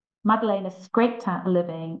 Maddalena scraped out a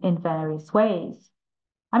living in various ways.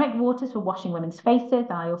 I make waters for washing women's faces.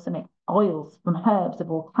 I also make oils from herbs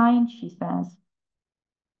of all kinds, she says.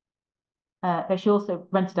 She also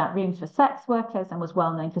rented out rooms for sex workers and was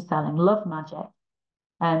well known for selling love magic.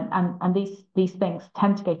 And these things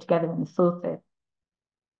tend to go together in the sources.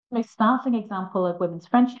 The most startling example of women's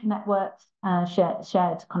friendship networks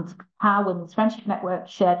how women's friendship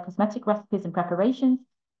networks shared cosmetic recipes and preparations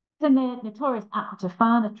is in the notorious Acqua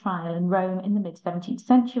Tofana trial in Rome in the mid-17th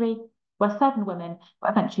century, where 7 women were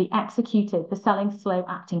eventually executed for selling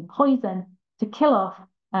slow-acting poison to kill off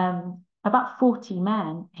about 40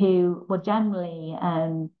 men who were generally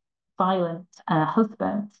violent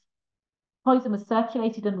husbands. Poison was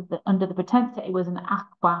circulated under the pretense that it was an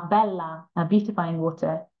acqua bella, a beautifying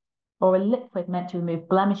water, or a liquid meant to remove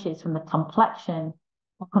blemishes from the complexion,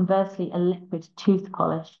 or conversely, a liquid tooth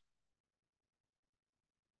polish.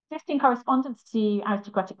 Existing correspondence to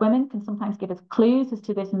aristocratic women can sometimes give us clues as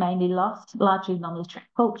to this mainly lost, largely non-literate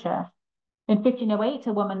culture. In 1508,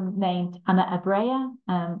 a woman named Anna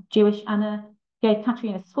Ebrea, Jewish Anna, gave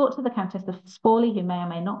Katerina Sforza, the Countess of Spoli, who may or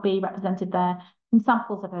may not be represented there, some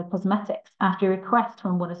samples of her cosmetics after a request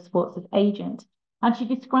from one of Sforza's agents. And she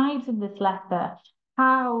describes in this letter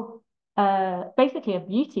how basically a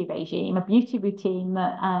beauty regime, a beauty routine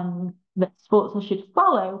that Sforza should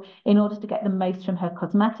follow in order to get the most from her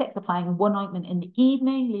cosmetics, applying one ointment in the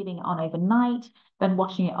evening, leaving it on overnight, then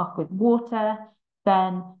washing it off with water,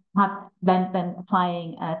 then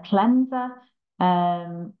applying a cleanser,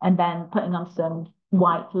 and then putting on some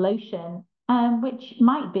white lotion, which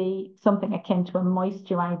might be something akin to a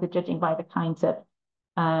moisturizer, judging by the kinds of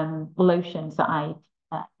lotions that I've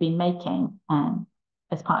been making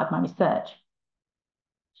as part of my research.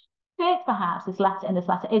 This letter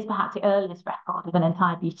is perhaps the earliest record of an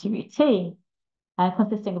entire beauty routine,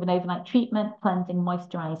 consisting of an overnight treatment, cleansing,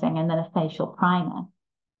 moisturizing, and then a facial primer.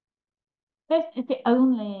 This is the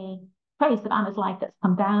only trace of Anna's life that's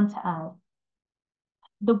come down to us.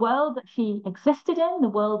 The world that she existed in, the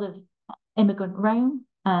world of immigrant Rome,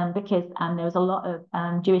 because there was a lot of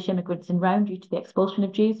Jewish immigrants in Rome due to the expulsion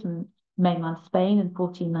of Jews from mainland Spain in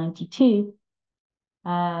 1492.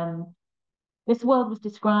 This world was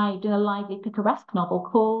described in a lively picaresque novel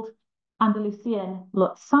called Andalusian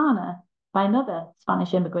Lotzana by another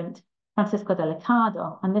Spanish immigrant, Francisco de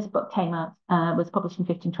Liccardo, and this book was published in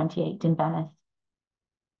 1528 in Venice.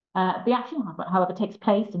 The action, however, takes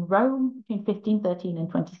place in Rome between 1513 and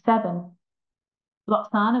 27.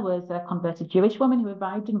 Lotzana was a converted Jewish woman who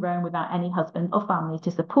arrived in Rome without any husband or family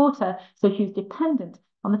to support her, so she was dependent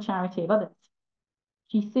on the charity of others.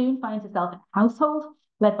 She soon finds herself in a household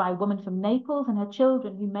led by a woman from Naples and her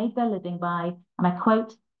children who made their living by, and I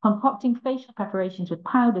quote, concocting facial preparations with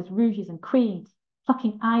powders, rouges, and creams,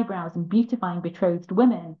 plucking eyebrows and beautifying betrothed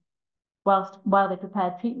women. while they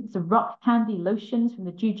prepared treatments of rock candy, lotions from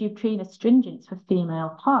the jujube tree, and astringents for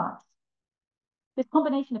female parts. This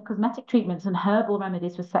combination of cosmetic treatments and herbal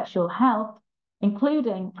remedies for sexual health,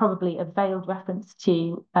 including probably a veiled reference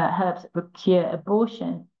to herbs that would cure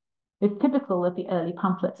abortion, is typical of the early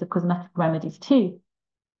pamphlets of cosmetic remedies too.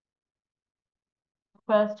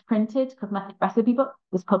 The first printed cosmetic recipe book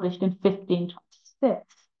was published in 1526.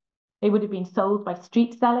 It would have been sold by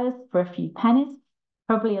street sellers for a few pennies,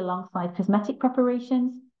 probably alongside cosmetic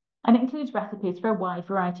preparations, and it includes recipes for a wide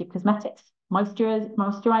variety of cosmetics,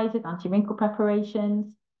 moisturizers, anti-wrinkle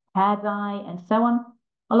preparations, hair dye, and so on,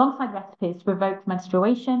 alongside recipes to provoke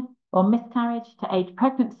menstruation or miscarriage, to aid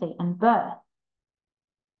pregnancy and birth.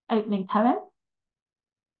 Opening poem,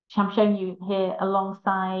 which I'm showing you here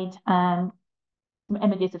alongside some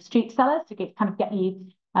images of street sellers to kind of get you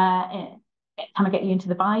into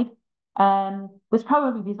the vibe. Was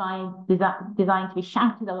probably designed to be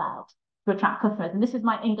shouted aloud to attract customers. And this is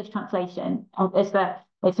my English translation.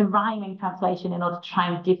 It's a rhyming translation in order to try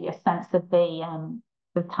and give you a sense of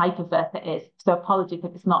the type of verse it is. So apologies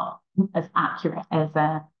if it's not as accurate as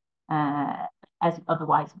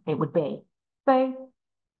otherwise it would be. So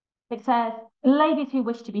it says, ladies who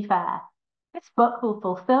wish to be fair, this book will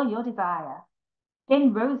fulfill your desire.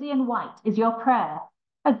 In rosy and white is your prayer,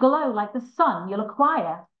 a glow like the sun you'll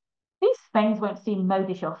acquire. These things won't seem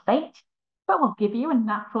modish or fake, but will give you a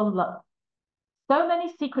natural look. So many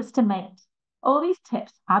secrets to mate. All these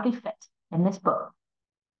tips are befit in this book.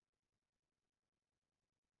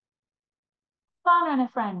 Giovanna and her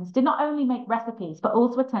friends did not only make recipes, but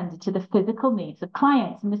also attended to the physical needs of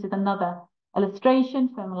clients. And this is another illustration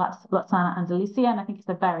from Loxana Andalusia, and I think it's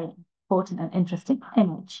a very important and interesting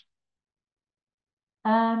image.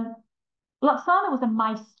 Loxana was a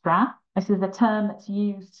maestra. This is a term that's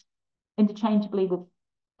used interchangeably with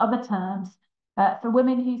other terms for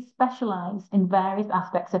women who specialize in various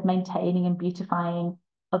aspects of maintaining and beautifying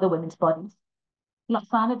other women's bodies.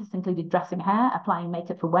 Loxana just included dressing hair, applying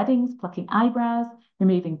makeup for weddings, plucking eyebrows,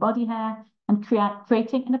 removing body hair, and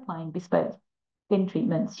creating and applying bespoke skin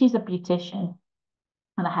treatments. She's a beautician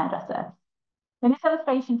and a hairdresser. In this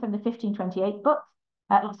illustration from the 1528 book,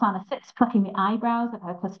 Loxana sits plucking the eyebrows of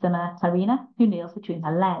her customer, Clarina, who kneels between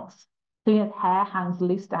her legs. Clarina's hair hangs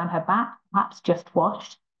loose down her back, perhaps just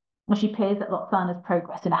washed, as she peers at Loxana's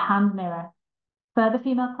progress in a hand mirror. Further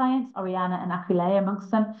female clients, Oriana and Aquilea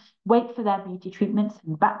amongst them, wait for their beauty treatments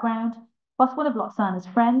in the background, whilst one of Loxana's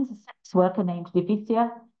friends, a sex worker named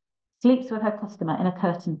Divicia, sleeps with her customer in a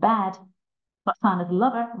curtained bed. Loxana's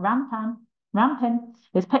lover, Rampin,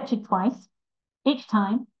 is pictured twice, each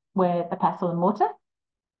time with a pestle and mortar,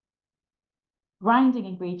 grinding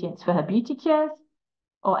ingredients for her beauty cures,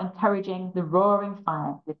 or encouraging the roaring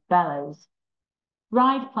fire with bellows.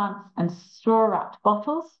 Dried plants and straw-wrapped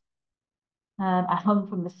bottles are hung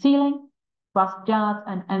from the ceiling, whilst jars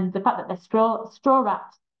and the fact that they're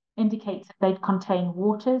straw-wrapped indicates that they contain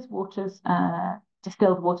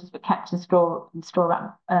distilled waters were kept in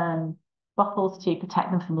straw-wrapped bottles to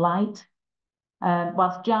protect them from light,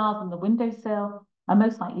 whilst jars on the windowsill are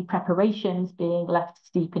most likely preparations being left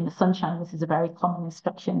steep in the sunshine. This is a very common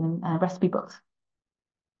instruction in recipe books.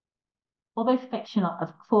 Although fictional,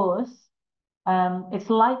 of course, it's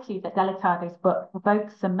likely that Delicado's book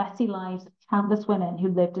evokes the messy lives of countless women who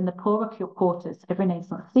lived in the poorer quarters of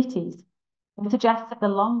Renaissance cities. It suggests that the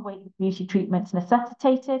long wait of beauty treatments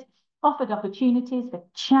necessitated offered opportunities for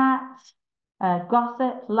chat,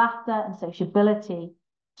 gossip, laughter, and sociability,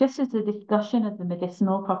 just as the discussion of the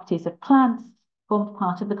medicinal properties of plants formed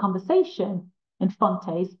part of the conversation in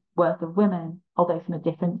Fonte's work of women, although from a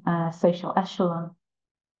different social echelon.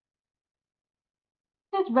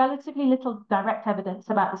 There's relatively little direct evidence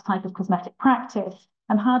about this type of cosmetic practice,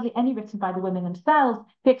 and hardly any written by the women themselves.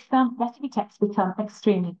 The extant recipe texts become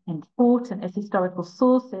extremely important as historical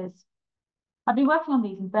sources. I've been working on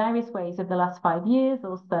these in various ways over the last 5 years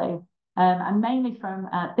or so, and mainly from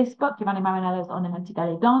this book, Giovanni Marinello's Ornamenti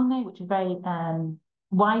delle Donne, which is a very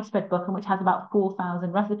widespread book and which has about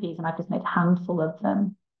 4,000 recipes, and I've just made a handful of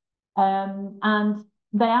them. And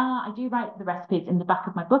I do write the recipes in the back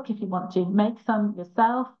of my book if you want to make some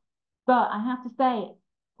yourself. But I have to say,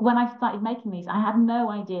 when I started making these, I had no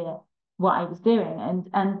idea what I was doing.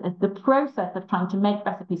 And the process of trying to make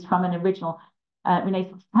recipes from an original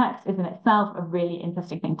Renaissance text is in itself a really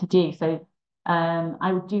interesting thing to do. So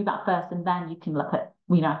I would do that first, and then you can look at,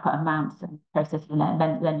 I put amounts and processes in it,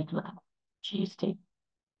 and then you can look at what you choose to.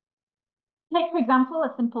 Take, for example,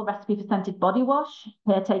 a simple recipe for scented body wash,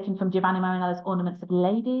 here taken from Giovanni Marinello's Ornaments of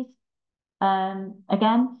Ladies.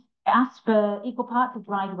 Again, it asks for equal parts of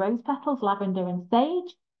dried rose petals, lavender and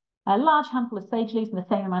sage, a large handful of sage leaves and the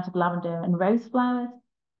same amount of lavender and rose flowers,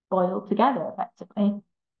 boiled together effectively.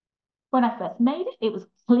 When I first made it, it was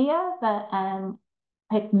clear that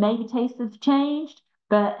maybe taste has changed,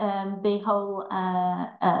 but the whole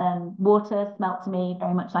water smelt to me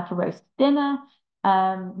very much like a roast dinner,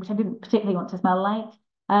 which I didn't particularly want to smell like.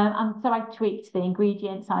 And so I tweaked the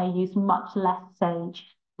ingredients. I used much less sage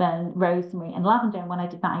than rosemary and lavender. And when I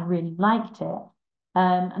did that, I really liked it.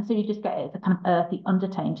 And so you just get a kind of earthy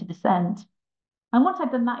undertone to the scent. And once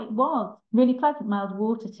I'd done that, it was really pleasant, mild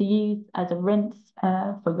water to use as a rinse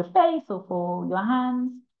for your face or for your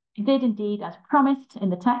hands. It did indeed, as promised in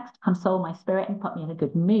the text, console my spirit and put me in a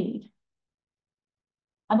good mood.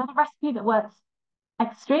 Another recipe that works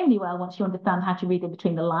extremely well once you understand how to read in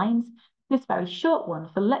between the lines, this very short one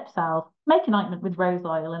for lip salve: make an ointment with rose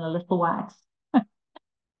oil and a little wax.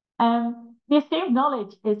 The assumed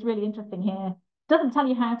knowledge is really interesting here. It doesn't tell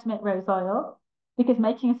you how to make rose oil, because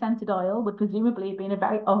making a scented oil would presumably have been a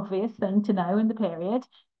very obvious thing to know in the period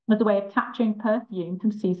as a way of capturing perfume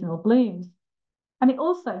from seasonal blooms. And it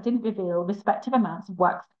also didn't reveal respective amounts of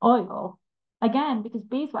waxed oil, again, because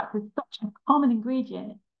beeswax is such a common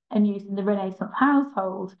ingredient and used in the Renaissance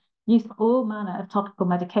household, used for all manner of topical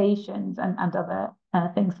medications and other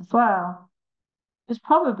things as well. It was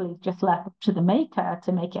probably just left to the maker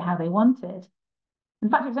to make it how they wanted. In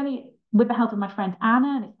fact, it was only with the help of my friend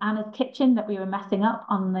Anna, and it's Anna's kitchen that we were messing up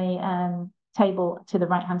on the table to the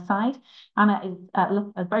right-hand side. Anna is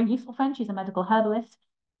a very useful friend. She's a medical herbalist,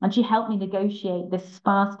 and she helped me negotiate this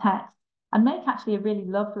sparse text and make actually a really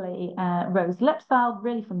lovely rose lip salve,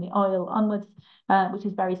 really from the oil onwards, which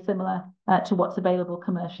is very similar to what's available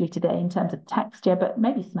commercially today in terms of texture, but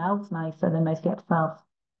maybe smells nicer than most lip salves.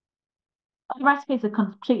 The recipes are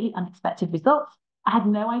completely unexpected results. I had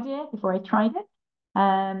no idea before I tried it.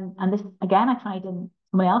 And this, again, I tried in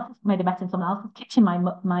somebody else's, made a mess in someone else's kitchen,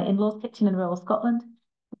 my in-laws' kitchen in rural Scotland.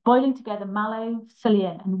 Boiling together mallow,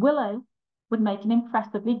 scillium, and willow would make an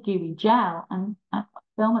impressively gooey gel. And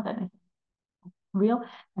film, I don't know if it's real,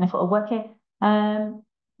 and if it'll work here.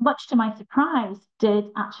 Much to my surprise,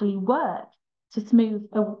 did actually work to smooth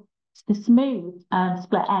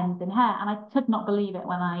split ends in hair. And I could not believe it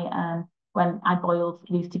when I boiled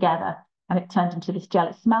these together and it turned into this gel.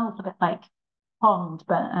 It smells a bit like pond,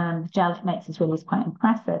 but the gel it makes is quite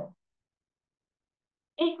impressive.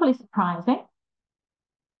 Equally surprising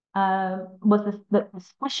was the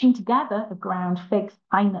squishing together of ground figs,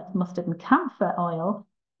 pine nuts, mustard, and camphor oil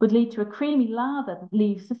would lead to a creamy lather that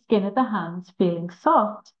leaves the skin of the hands feeling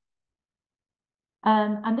soft.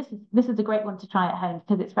 And this is a great one to try at home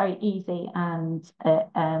because it's very easy and it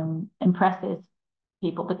impresses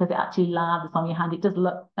people because it actually lathers on your hand. It does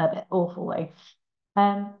look a bit awful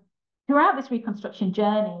though. Throughout this reconstruction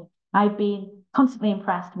journey, I've been constantly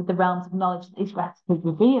impressed with the realms of knowledge that these recipes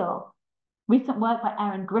reveal. Recent work by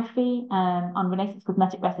Erin Griffey on Renaissance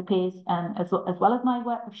cosmetic recipes, as well as my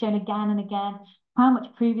work, have shown again and again how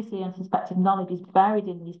much previously unsuspected knowledge is buried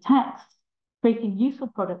in these texts, creating useful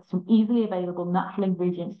products from easily available natural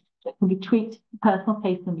ingredients that can be tweaked to personal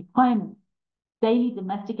taste and requirements. Daily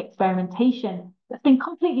domestic experimentation that's been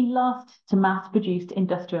completely lost to mass-produced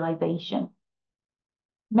industrialization.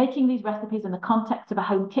 Making these recipes in the context of a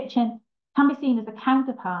home kitchen can be seen as a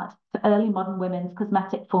counterpart to early modern women's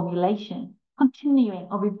cosmetic formulation, continuing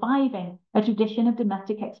or reviving a tradition of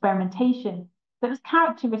domestic experimentation that was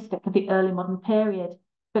characteristic of the early modern period,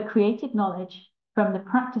 but created knowledge from the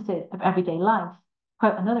practices of everyday life,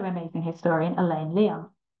 quote another amazing historian, Elaine Leon.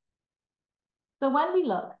 So when we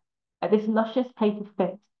look at this luscious plate of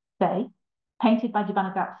figs, say, painted by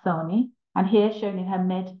Giovanna Garzoni, and here shown in her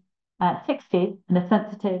mid-60s in a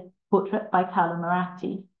sensitive portrait by Carlo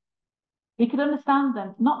Maratti, we could understand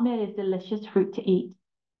them not merely as delicious fruit to eat,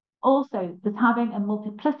 also as having a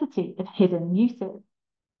multiplicity of hidden uses,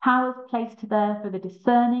 powers placed there for the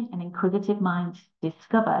discerning and inquisitive mind to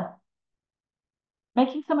discover.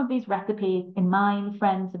 Making some of these recipes in mine,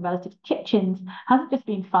 friends, and relatives' kitchens hasn't just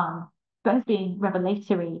been fun, but has been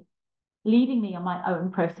revelatory, leading me on my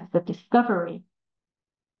own process of discovery.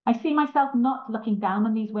 I see myself not looking down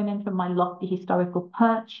on these women from my lofty historical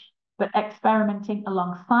perch, but experimenting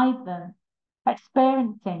alongside them,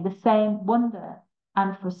 experiencing the same wonder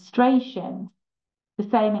and frustration, the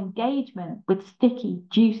same engagement with sticky,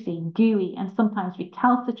 juicy, gooey, and sometimes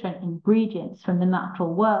recalcitrant ingredients from the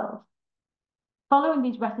natural world. Following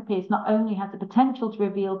these recipes not only has the potential to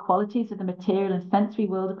reveal qualities of the material and sensory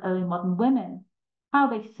world of early modern women, how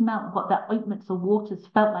they smelt, what their ointments or waters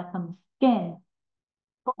felt like on the skin,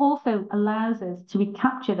 but also allows us to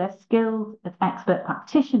recapture their skills as expert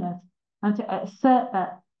practitioners and to assert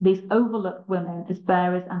that these overlooked women as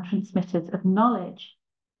bearers and transmitters of knowledge.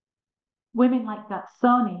 Women like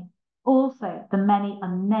Garzoni, also the many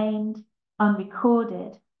unnamed,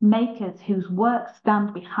 unrecorded makers whose works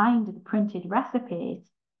stand behind the printed recipes,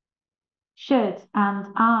 should and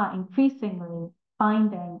are increasingly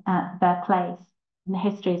finding their place in the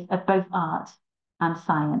histories of both art and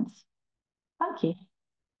science. Thank you.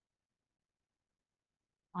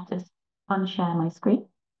 I'll just unshare my screen.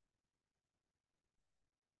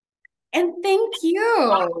 And thank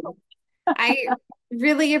you. I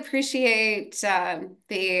really appreciate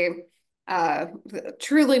the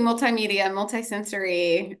truly multimedia,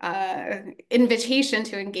 multisensory invitation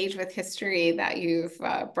to engage with history that you've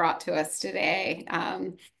brought to us today.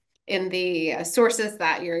 In the sources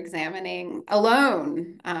that you're examining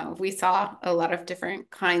alone, we saw a lot of different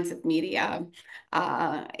kinds of media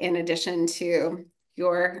in addition to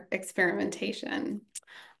your experimentation.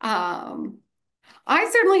 I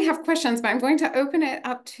certainly have questions, but I'm going to open it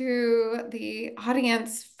up to the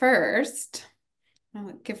audience first.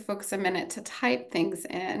 I'll give folks a minute to type things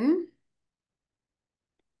in.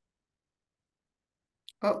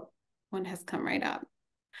 Oh, one has come right up.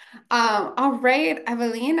 All right,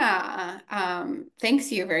 Evelina,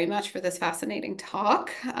 thanks you very much for this fascinating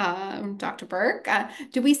talk, Dr. Burke.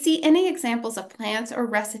 Do we see any examples of plants or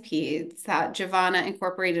recipes that Giovanna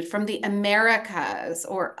incorporated from the Americas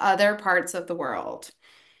or other parts of the world?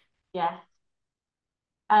 Yes.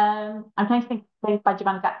 I'm trying to think of things by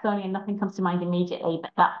Giovanna Garzoni and nothing comes to mind immediately,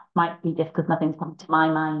 but that might be just because nothing's come to my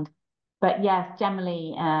mind. But yes,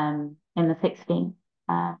 generally in the 16th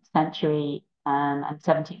century and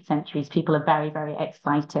 17th centuries, people are very, very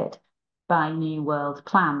excited by New World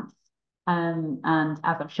plants. And as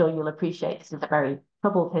I'm sure you'll appreciate, this is a very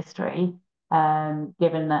troubled history,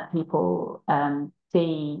 given that people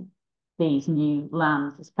see these new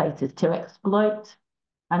lands as places to exploit,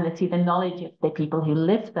 and they see the knowledge of the people who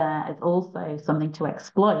live there as also something to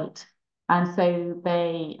exploit. And so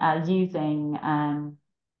they are using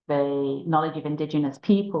the knowledge of indigenous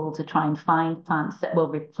people to try and find plants that will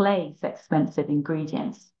replace expensive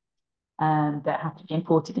ingredients that have to be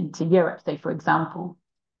imported into Europe. So, for example,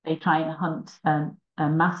 they try and hunt a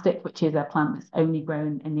mastic, which is a plant that's only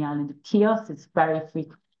grown in the island of Chios. It's very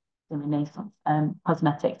frequent in Renaissance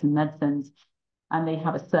cosmetics and medicines. And they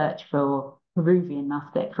have a search for Peruvian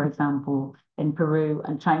mastic, for example, in Peru,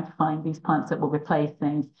 and trying to find these plants that will replace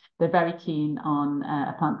things. They're very keen on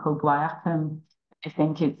a plant called guaiacum. I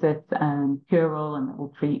think it's a curable and it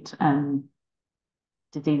will treat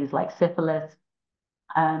diseases like syphilis.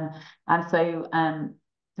 And so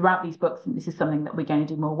throughout these books, and this is something that we're going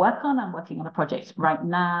to do more work on. I'm working on a project right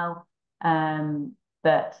now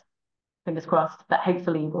that, fingers crossed, that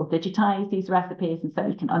hopefully will digitize these recipes, and so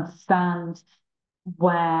we can understand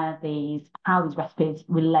how these recipes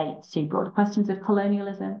relate to broader questions of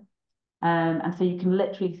colonialism. And so you can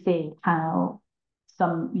literally see how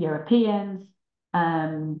some Europeans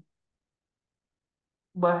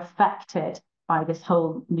were affected by this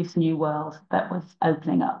new world that was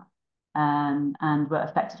opening up, and were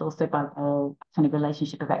affected also by the kind of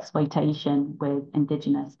relationship of exploitation with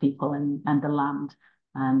indigenous people and the land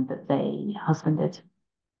that they husbanded.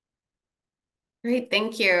 Great,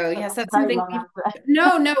 thank you. Yes, that's something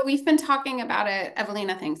we've been talking about it.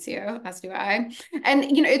 Evelina, thanks you, as do I. And,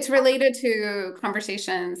 it's related to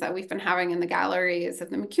conversations that we've been having in the galleries of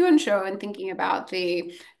the McEwen Show and thinking about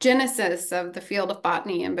the genesis of the field of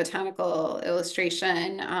botany and botanical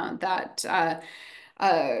illustration that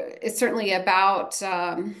is certainly about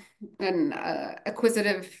an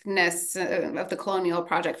acquisitiveness of the colonial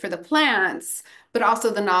project for the plants, but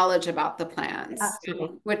also the knowledge about the plants,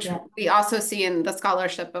 which we also see in the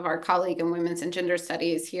scholarship of our colleague in women's and gender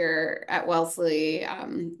studies here at Wellesley,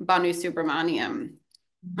 Banu Subramaniam.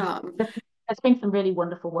 There's been some really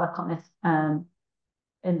wonderful work on this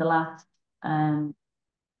in the last 10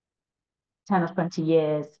 or 20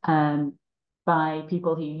 years by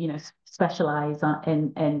people who specialize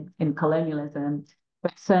in colonialism,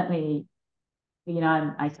 but certainly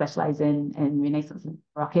I specialize in Renaissance and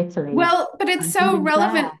Baroque Italy. Well, but it's so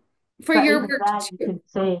relevant for your work too. You can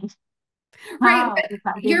see right.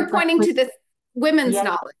 You're pointing to this women's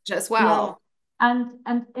knowledge as well. Yeah.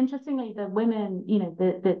 And interestingly, the women,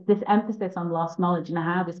 this emphasis on lost knowledge and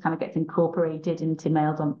how this kind of gets incorporated into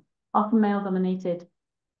often male-dominated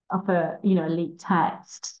upper, elite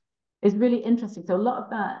texts is really interesting. So a lot of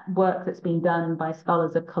that work that's been done by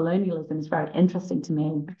scholars of colonialism is very interesting to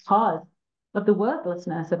me because of the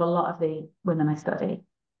wordlessness of a lot of the women I study.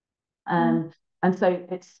 And so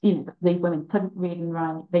it's, these women couldn't read and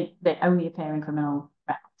write. They only appear in criminal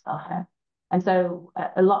records often. And so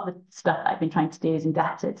a lot of the stuff I've been trying to do is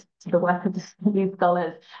indebted to the work of these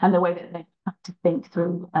scholars and the way that they have to think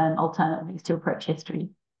through alternate ways to approach history.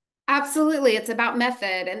 Absolutely. It's about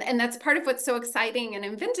method. And that's part of what's so exciting and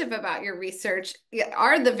inventive about your research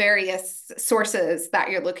are the various sources that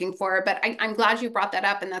you're looking for. But I'm glad you brought that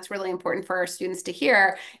up, and that's really important for our students to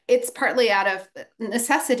hear. It's partly out of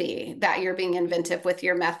necessity that you're being inventive with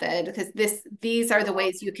your method, because these are the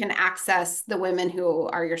ways you can access the women who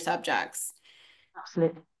are your subjects.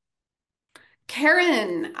 Absolutely.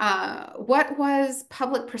 Karen, what was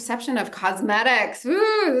public perception of cosmetics?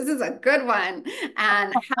 Ooh, this is a good one.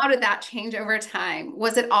 And how did that change over time?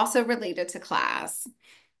 Was it also related to class?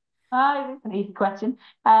 Oh, that's an easy question.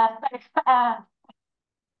 Might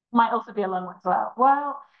also be a long one as well.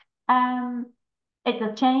 Well, it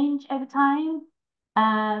does change over time.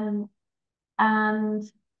 And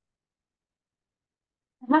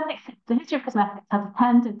cosmetics, the history of cosmetics has a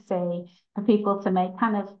tendency for people to make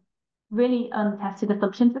kind of really untested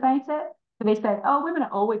assumptions about it. So they say, oh, women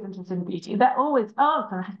are always interested in beauty. They're always, oh,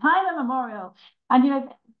 for time immemorial.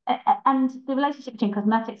 And, and the relationship between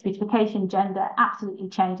cosmetics, beautification, gender absolutely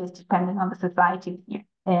changes depending on the society that you're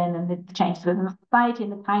in and the changes within the society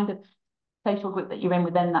and the kind of social group that you're in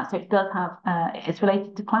within that. So it does have, it's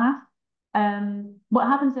related to class. What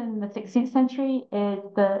happens in the 16th century is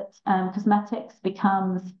that cosmetics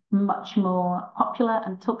becomes much more popular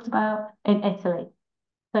and talked about in Italy.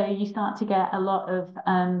 So you start to get a lot of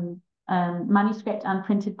manuscript and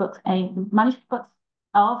printed books, manuscript books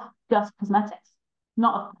of just cosmetics,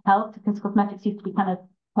 not of health, because cosmetics used to be kind of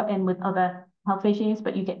put in with other health regimes,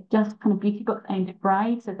 but you get just kind of beauty books aimed at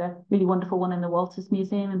brides. So the really wonderful one in the Walters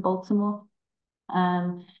Museum in Baltimore.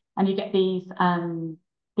 And you get these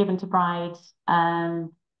given to brides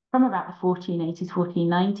from about the 1480s,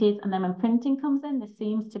 1490s. And then when printing comes in, this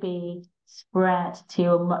seems to be spread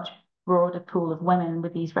to a much broader pool of women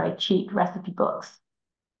with these very cheap recipe books.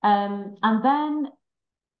 And then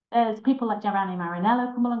there's people like Giovanni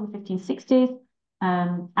Marinello come along in the 1560s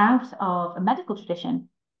out of a medical tradition,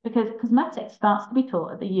 because cosmetics starts to be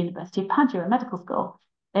taught at the University of Padua Medical School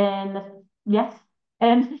in the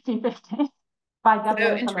 1550s by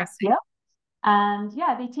Gabriele Palacio. And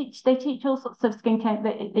yeah, they teach all sorts of skincare.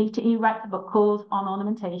 He writes a book called On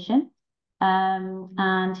Ornamentation,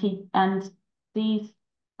 and these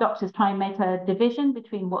doctors try and make a division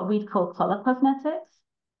between what we'd call color cosmetics,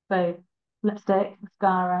 so lipstick,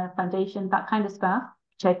 mascara, foundation, that kind of stuff,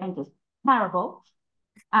 which I think is terrible,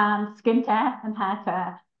 and skincare and hair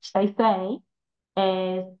care, which they say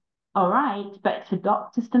is all right, but it's for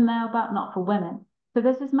doctors to know about, not for women. So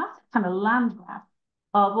there's this massive kind of land grab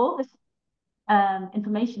of all this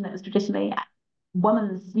information that was traditionally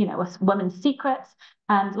women's secrets.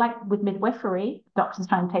 And like with midwifery, doctors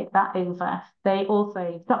try and take that over.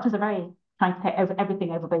 Doctors are very trying to take over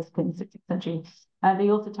everything over basically in the 16th century. They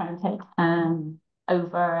also try and take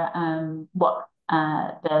over what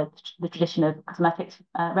the tradition of cosmetics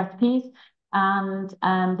recipes. And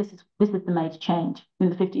this is the major change in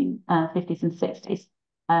the 50s and 60s.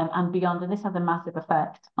 And beyond. And this has a massive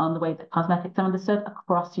effect on the way that cosmetics are understood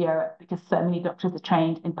across Europe, because so many doctors are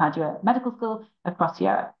trained in Padua Medical School across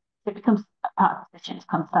Europe. So it becomes a part of the physician's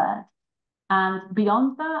concern. And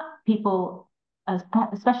beyond that, people,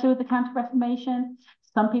 especially with the Counter-Reformation,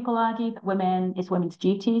 some people argue that it's women's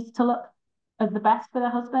duties to look as the best for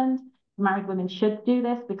their husband. Married women should do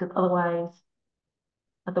this, because otherwise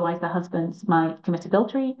their husbands might commit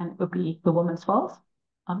adultery and it would be the woman's fault,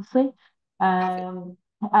 obviously. And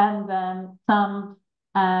some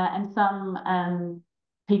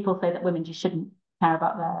people say that women just shouldn't care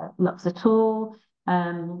about their looks at all.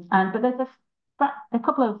 But there's a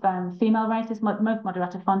couple of female writers, most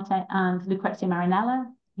Moderata Fonte and Lucrezia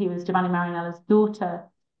Marinella, who was Giovanni Marinella's daughter,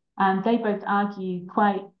 and they both argue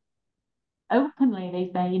quite openly.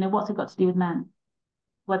 They say, what's it got to do with men,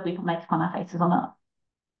 whether we put makeup on our faces or not?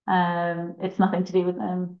 It's nothing to do with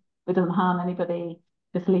them. It doesn't harm anybody.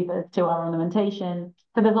 Just leave us to our ornamentation.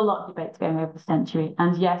 So there's a lot of debates going over the century.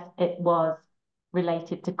 And yes, it was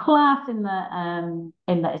related to class in that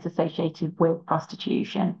it's associated with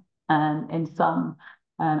prostitution in some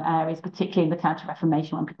areas, particularly in the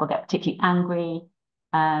Counter-Reformation, when people get particularly angry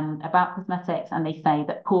about cosmetics, and they say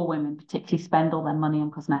that poor women particularly spend all their money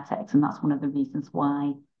on cosmetics, and that's one of the reasons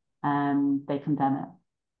why they condemn it.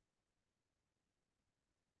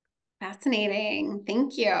 Fascinating.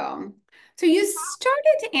 Thank you. So you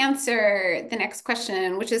started to answer the next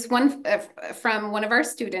question, which is one from one of our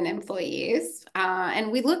student employees.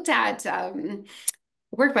 And we looked at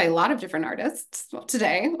work by a lot of different artists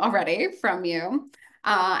today already from you.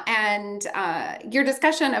 And your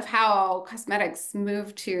discussion of how cosmetics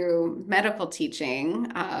moved to medical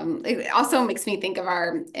teaching, it also makes me think of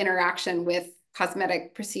our interaction with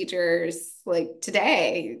cosmetic procedures like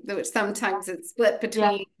today, which sometimes it's split Yeah,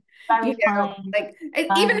 between, very fine. like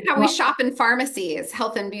even how we Not shop in pharmacies,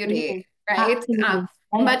 health and beauty, really, right? absolutely.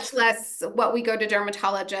 Yeah. Much less what we go to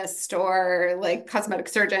dermatologists or like cosmetic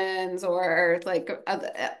surgeons or like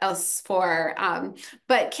else for.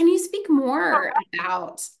 But can you speak more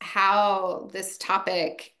about how this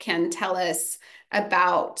topic can tell us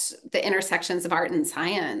about the intersections of art and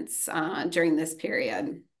science during this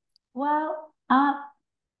period? Well,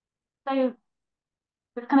 so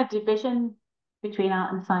the kind of division between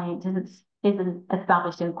art and science isn't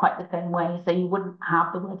established in quite the same way. So you wouldn't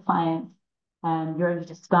have the word science, and you're only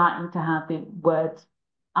just starting to have the word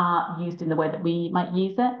art used in the way that we might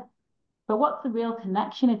use it. But what's the real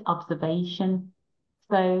connection is observation.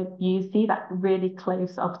 So you see that really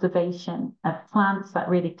close observation of plants, that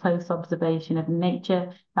really close observation of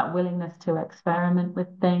nature, that willingness to experiment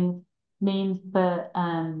with things means that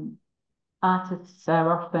artists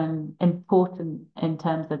are often important in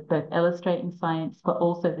terms of both illustrating science, but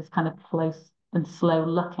also this kind of close and slow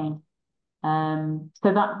looking. So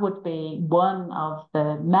that would be one of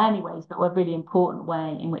the many ways, but a really important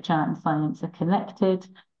way in which art and science are connected.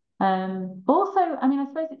 Also, I mean, I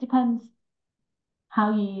suppose it depends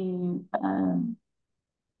how you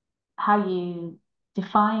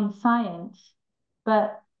define science,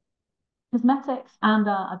 but cosmetics and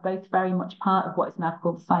art are both very much part of what is now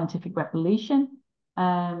called the scientific revolution.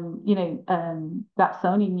 Garzoni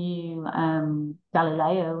knew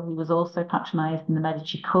Galileo, who was also patronized in the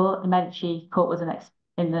Medici court. The Medici court was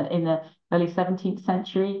in the early 17th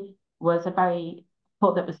century, was a very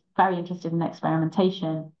court that was very interested in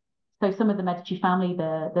experimentation. So some of the Medici family,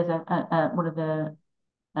 there's one of the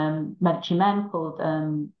Medici men called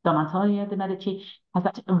Don Antonio de Medici, has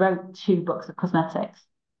actually wrote 2 books of cosmetics,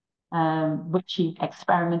 which he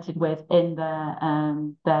experimented with in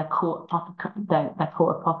their court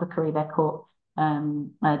apothecary, their court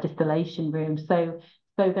distillation room. So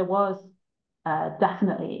there was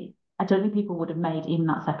definitely. I don't think people would have made even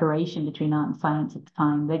that separation between art and science at the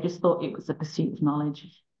time. They just thought it was a pursuit of knowledge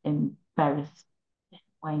in various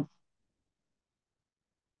ways.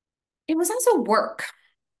 It was also work.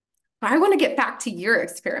 I want to get back to your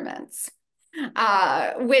experiments,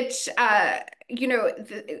 which you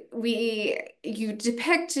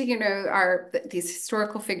depict, these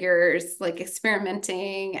historical figures like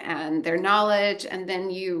experimenting and their knowledge, and then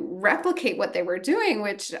you replicate what they were doing,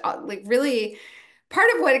 which like really part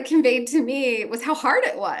of what it conveyed to me was how hard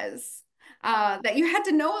it was. That you had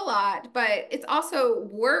to know a lot, but it's also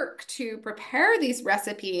work to prepare these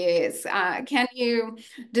recipes. Can you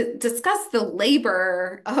discuss the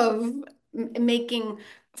labor of making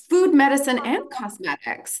food, medicine, and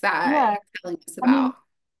cosmetics that Yeah, you're telling us I mean, about?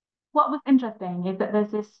 what was interesting is that there's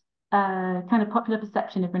this kind of popular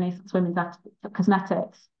perception of Renaissance women's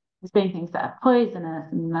cosmetics as being things that are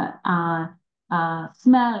poisonous and that are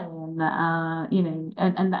smelly and that are,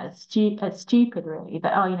 and that are stupid really.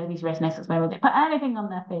 That, oh, these Renaissance women, they put anything on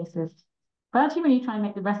their faces. But actually, when you try and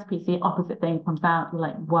make the recipe, the opposite thing comes out. You're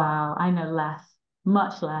like, wow, I know less,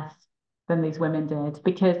 much less than these women did,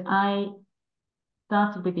 because I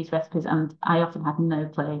started with these recipes and I often had no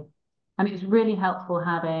clue. And it was really helpful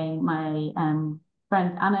having my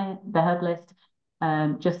friend Anna, the herbalist,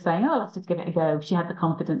 just saying, oh, let's just give it a go. She had the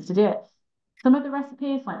confidence to do it. Some of the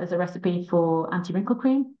recipes, like there's a recipe for anti-wrinkle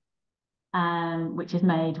cream, which is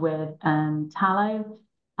made with tallow,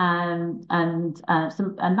 and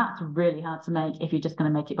that's really hard to make if you're just going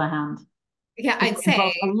to make it by hand. Yeah, Because I'd it say.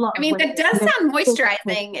 involves a lot I of mean, that whipping. does sound Physically.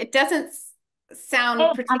 moisturizing. It doesn't sound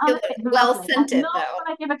And particularly honestly, it's well lovely. And scented, normally though.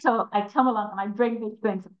 when I give a talk, I come along and I bring these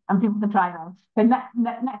things and people can try them. So next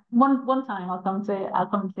one time I'll come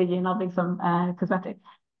to see you and I'll bring some cosmetics.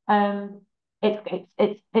 Um,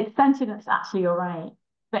 it's scented and it's actually all right,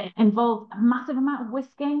 but it involves a massive amount of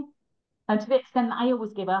whisking, and to the extent that I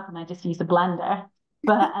always give up and I just use a blender.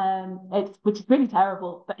 But it's which is really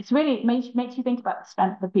terrible. But it's really makes you think about the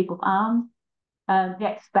strength of people's arms. They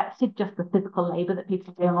expected just the physical labor that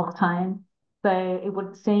people are doing all the time. So it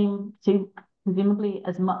would seem to presumably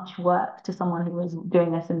as much work to someone who was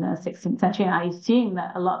doing this in the 16th century. And I assume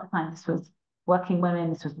that a lot of the time this was working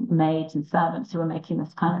women, this was maids and servants who were making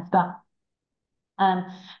this kind of stuff.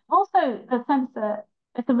 Also the sense that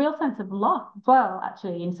it's a real sense of loss as well,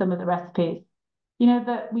 actually, in some of the recipes.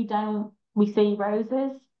 That we see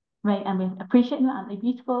roses, right, and we appreciate them, aren't they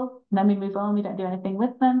beautiful? And then we move on, we don't do anything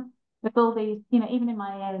with them. With all these, even in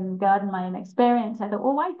my own garden, my own experience, I thought,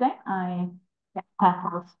 well, why don't I get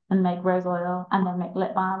petals and make rose oil and then make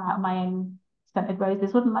lip balm out of my own scented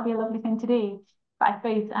roses? Wouldn't that be a lovely thing to do? But I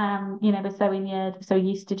suppose, we're so inured, so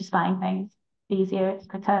used to just buying things easier, it's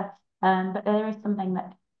quicker. But there is something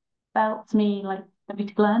that felt to me like that we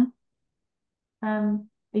could learn from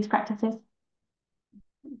these practices.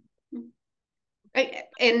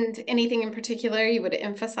 And anything in particular you would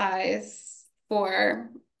emphasize for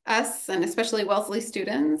us, and especially Wellesley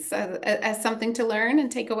students, as something to learn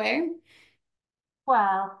and take away?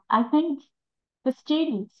 Well, I think the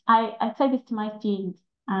students, I say this to my students,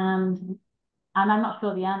 and I'm not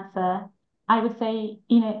sure the answer. I would say,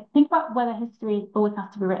 think about whether history always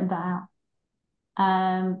has to be written down,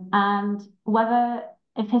 and whether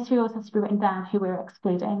if history always has to be written down, who we're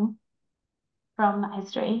excluding from that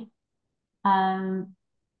history.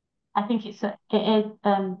 I think it is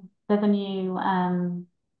there's a new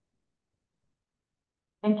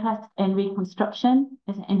interest in reconstruction,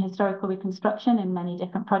 in historical reconstruction, in many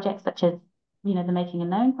different projects, such as the Making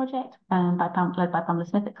Unknown project led by Pamela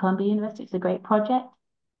Smith at Columbia University. It's a great project,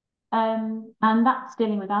 and that's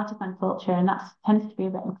dealing with artisan culture, and that tends to be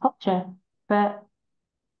written culture. But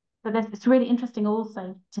it's really interesting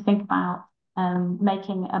also to think about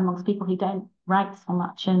making amongst people who don't write so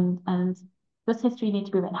much, and does history need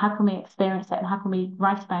to be written? How can we experience it, and how can we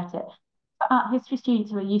write about it? For art history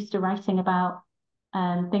students who are used to writing about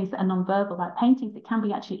things that are non-verbal, like paintings, it can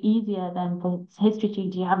be actually easier than for history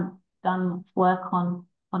students who haven't done much work on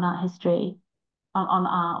art history, on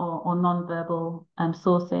art or non-verbal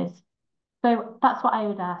sources. So that's what I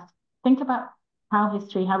would ask. Think about how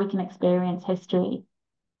we can experience history,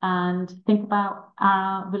 and think about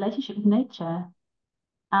our relationship with nature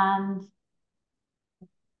and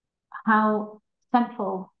how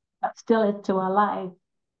central that still is to our lives.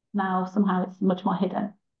 Now, somehow it's much more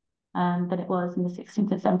hidden than it was in the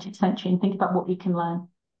 16th and 17th century, and think about what we can learn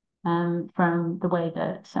from the way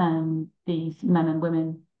that these men and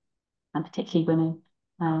women, and particularly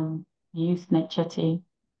women, use nature to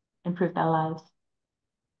improve their lives.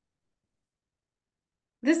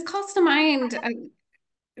 This calls to mind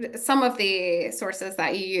some of the sources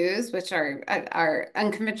that you use, which are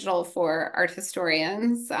unconventional for art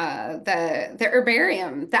historians. The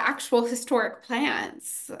herbarium, the actual historic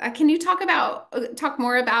plants. Can you talk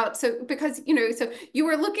more about, because so you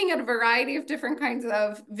were looking at a variety of different kinds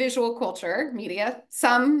of visual culture media,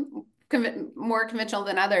 some more conventional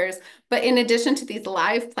than others. But in addition to these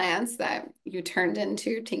live plants that you turned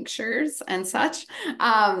into tinctures and such,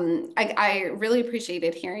 I really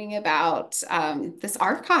appreciated hearing about this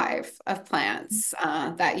archive of plants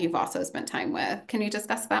that you've also spent time with. Can you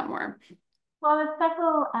discuss that more? Well, there's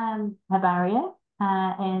several herbaria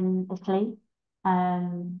in Italy.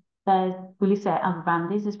 There's Ulisse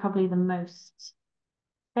Alvandis is probably the most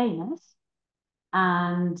famous,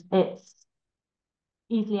 and it's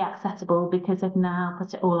easily accessible because they've now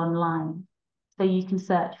put it all online. So you can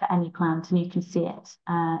search for any plant and you can see it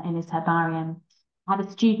in his herbarium. I had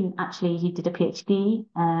a student actually, he did a PhD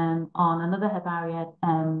on another herbaria,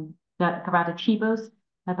 Corrado Cibo's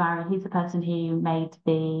herbaria. He's the person who made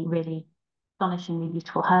the really astonishingly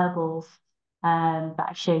beautiful herbals that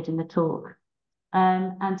I showed in the talk.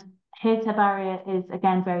 And his herbaria is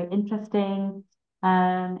again very interesting.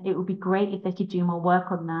 It would be great if they could do more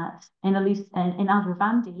work on that. In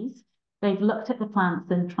Aldrovandis, they've looked at the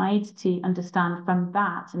plants and tried to understand from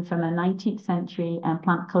that and from a 19th century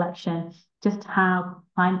plant collection just how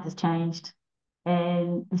climate has changed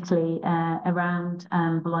in Italy around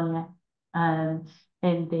Bologna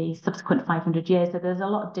in the subsequent 500 years. So there's a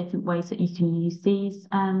lot of different ways that you can use these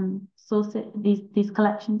sources, these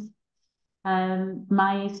collections.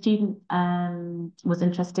 My student was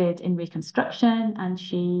interested in reconstruction, and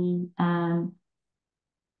she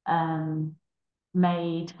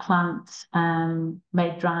made plants,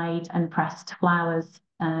 made dried and pressed flowers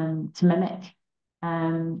to mimic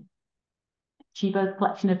Chibo's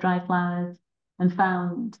collection of dried flowers, and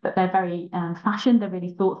found that they're very fashioned. They're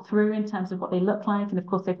really thought through in terms of what they look like, and of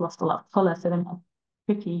course they've lost a lot of colour, so they're not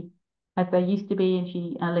pretty as they used to be. And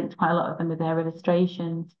she linked quite a lot of them with their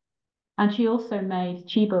illustrations. And she also made,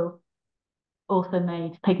 Chibo also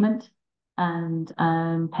made pigment and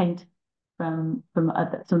paint from some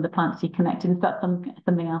of the plants he connected. And that's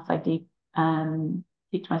something else I do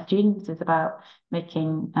teach my students, is about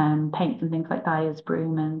making paints and things like dyer's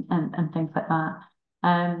broom and things like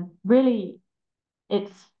that. Really,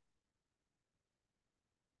 it's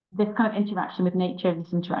this kind of interaction with nature,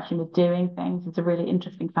 this interaction with doing things, is a really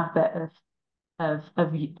interesting facet of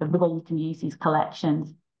the way you can use these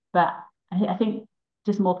collections. But I think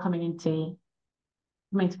just more coming into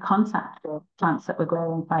contact with plants that were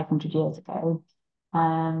growing 500 years ago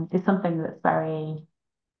is something that's very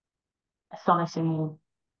astonishingly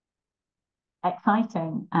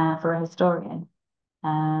exciting for a historian.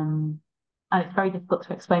 And it's very difficult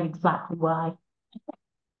to explain exactly why.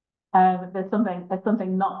 There's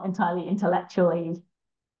something not entirely intellectually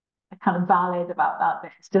kind of valid about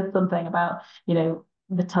that. It's just something about,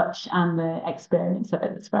 the touch and the experience of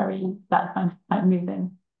it that's that kind of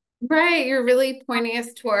moving. Right, you're really pointing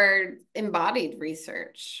us toward embodied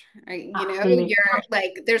research, right? Absolutely. You're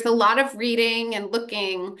like, there's a lot of reading and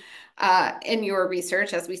looking in your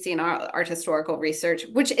research, as we see in our art historical research,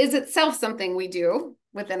 which is itself something we do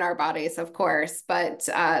within our bodies, of course, but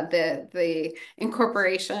the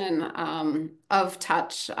incorporation of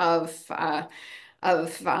touch, of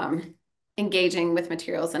engaging with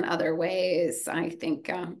materials in other ways, I think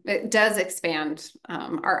it does expand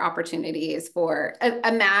our opportunities for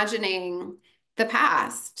imagining the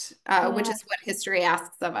past, which Yeah. is what history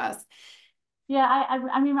asks of us. Yeah,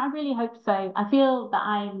 I mean, I really hope so. I feel that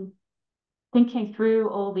I'm thinking through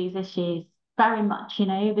all these issues very much.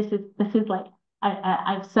 This is like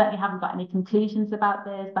I certainly haven't got any conclusions about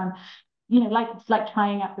this. I'm, like it's like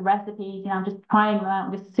trying out the recipes. I'm just trying them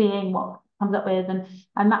out, just seeing what comes up with,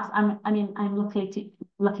 and that's I'm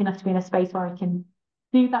lucky enough to be in a space where I can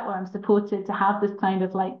do that, where I'm supported to have this kind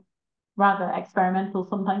of like rather experimental,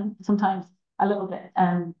 sometimes a little bit,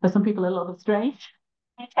 for some people a little bit strange,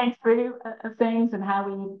 think through of things and how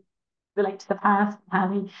we relate to the past, how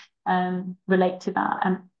we relate to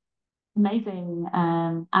that amazing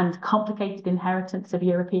and complicated inheritance of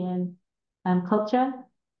European culture,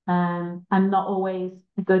 and not always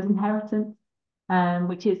a good inheritance,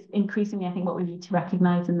 which is increasingly, I think, what we need to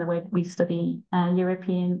recognise in the way that we study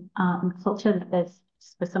European art and culture. That there's,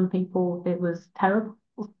 for some people, it was terrible.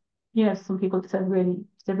 Some people it's a really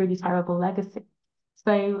terrible legacy.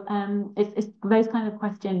 So it's those kind of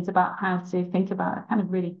questions about how to think about a kind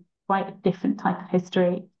of really quite a different type of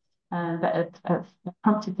history that have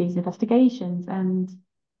prompted these investigations. And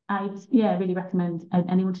I really recommend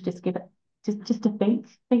anyone to just give it just to think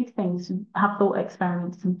things and have thought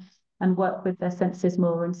experiments and work with their senses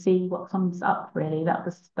more and see what comes up. Really,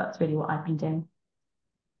 that's really what I've been doing.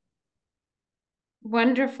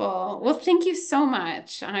 Wonderful. Well, thank you so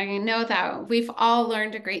much. I know that we've all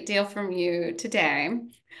learned a great deal from you today,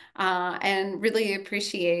 and really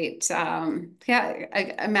appreciate,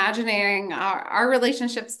 imagining our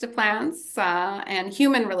relationships to plants and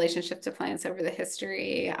human relationships to plants over the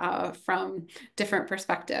history from different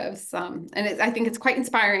perspectives. And I think it's quite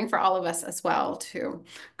inspiring for all of us as well to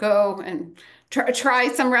go and try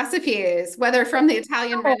some recipes, whether from the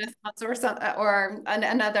Italian Renaissance or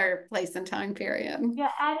another place and time period.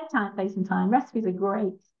 Yeah, anytime, place and time. Recipes are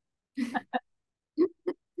great.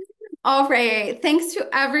 All right. Thanks to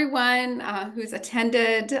everyone who's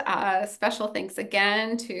attended. Special thanks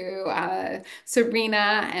again to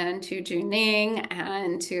Sabrina and to Juning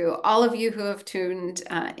and to all of you who have tuned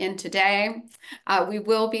in today. We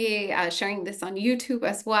will be sharing this on YouTube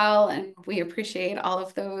as well, and we appreciate all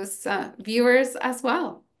of those viewers as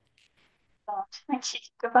well. Thank you.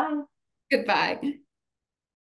 Goodbye. Goodbye.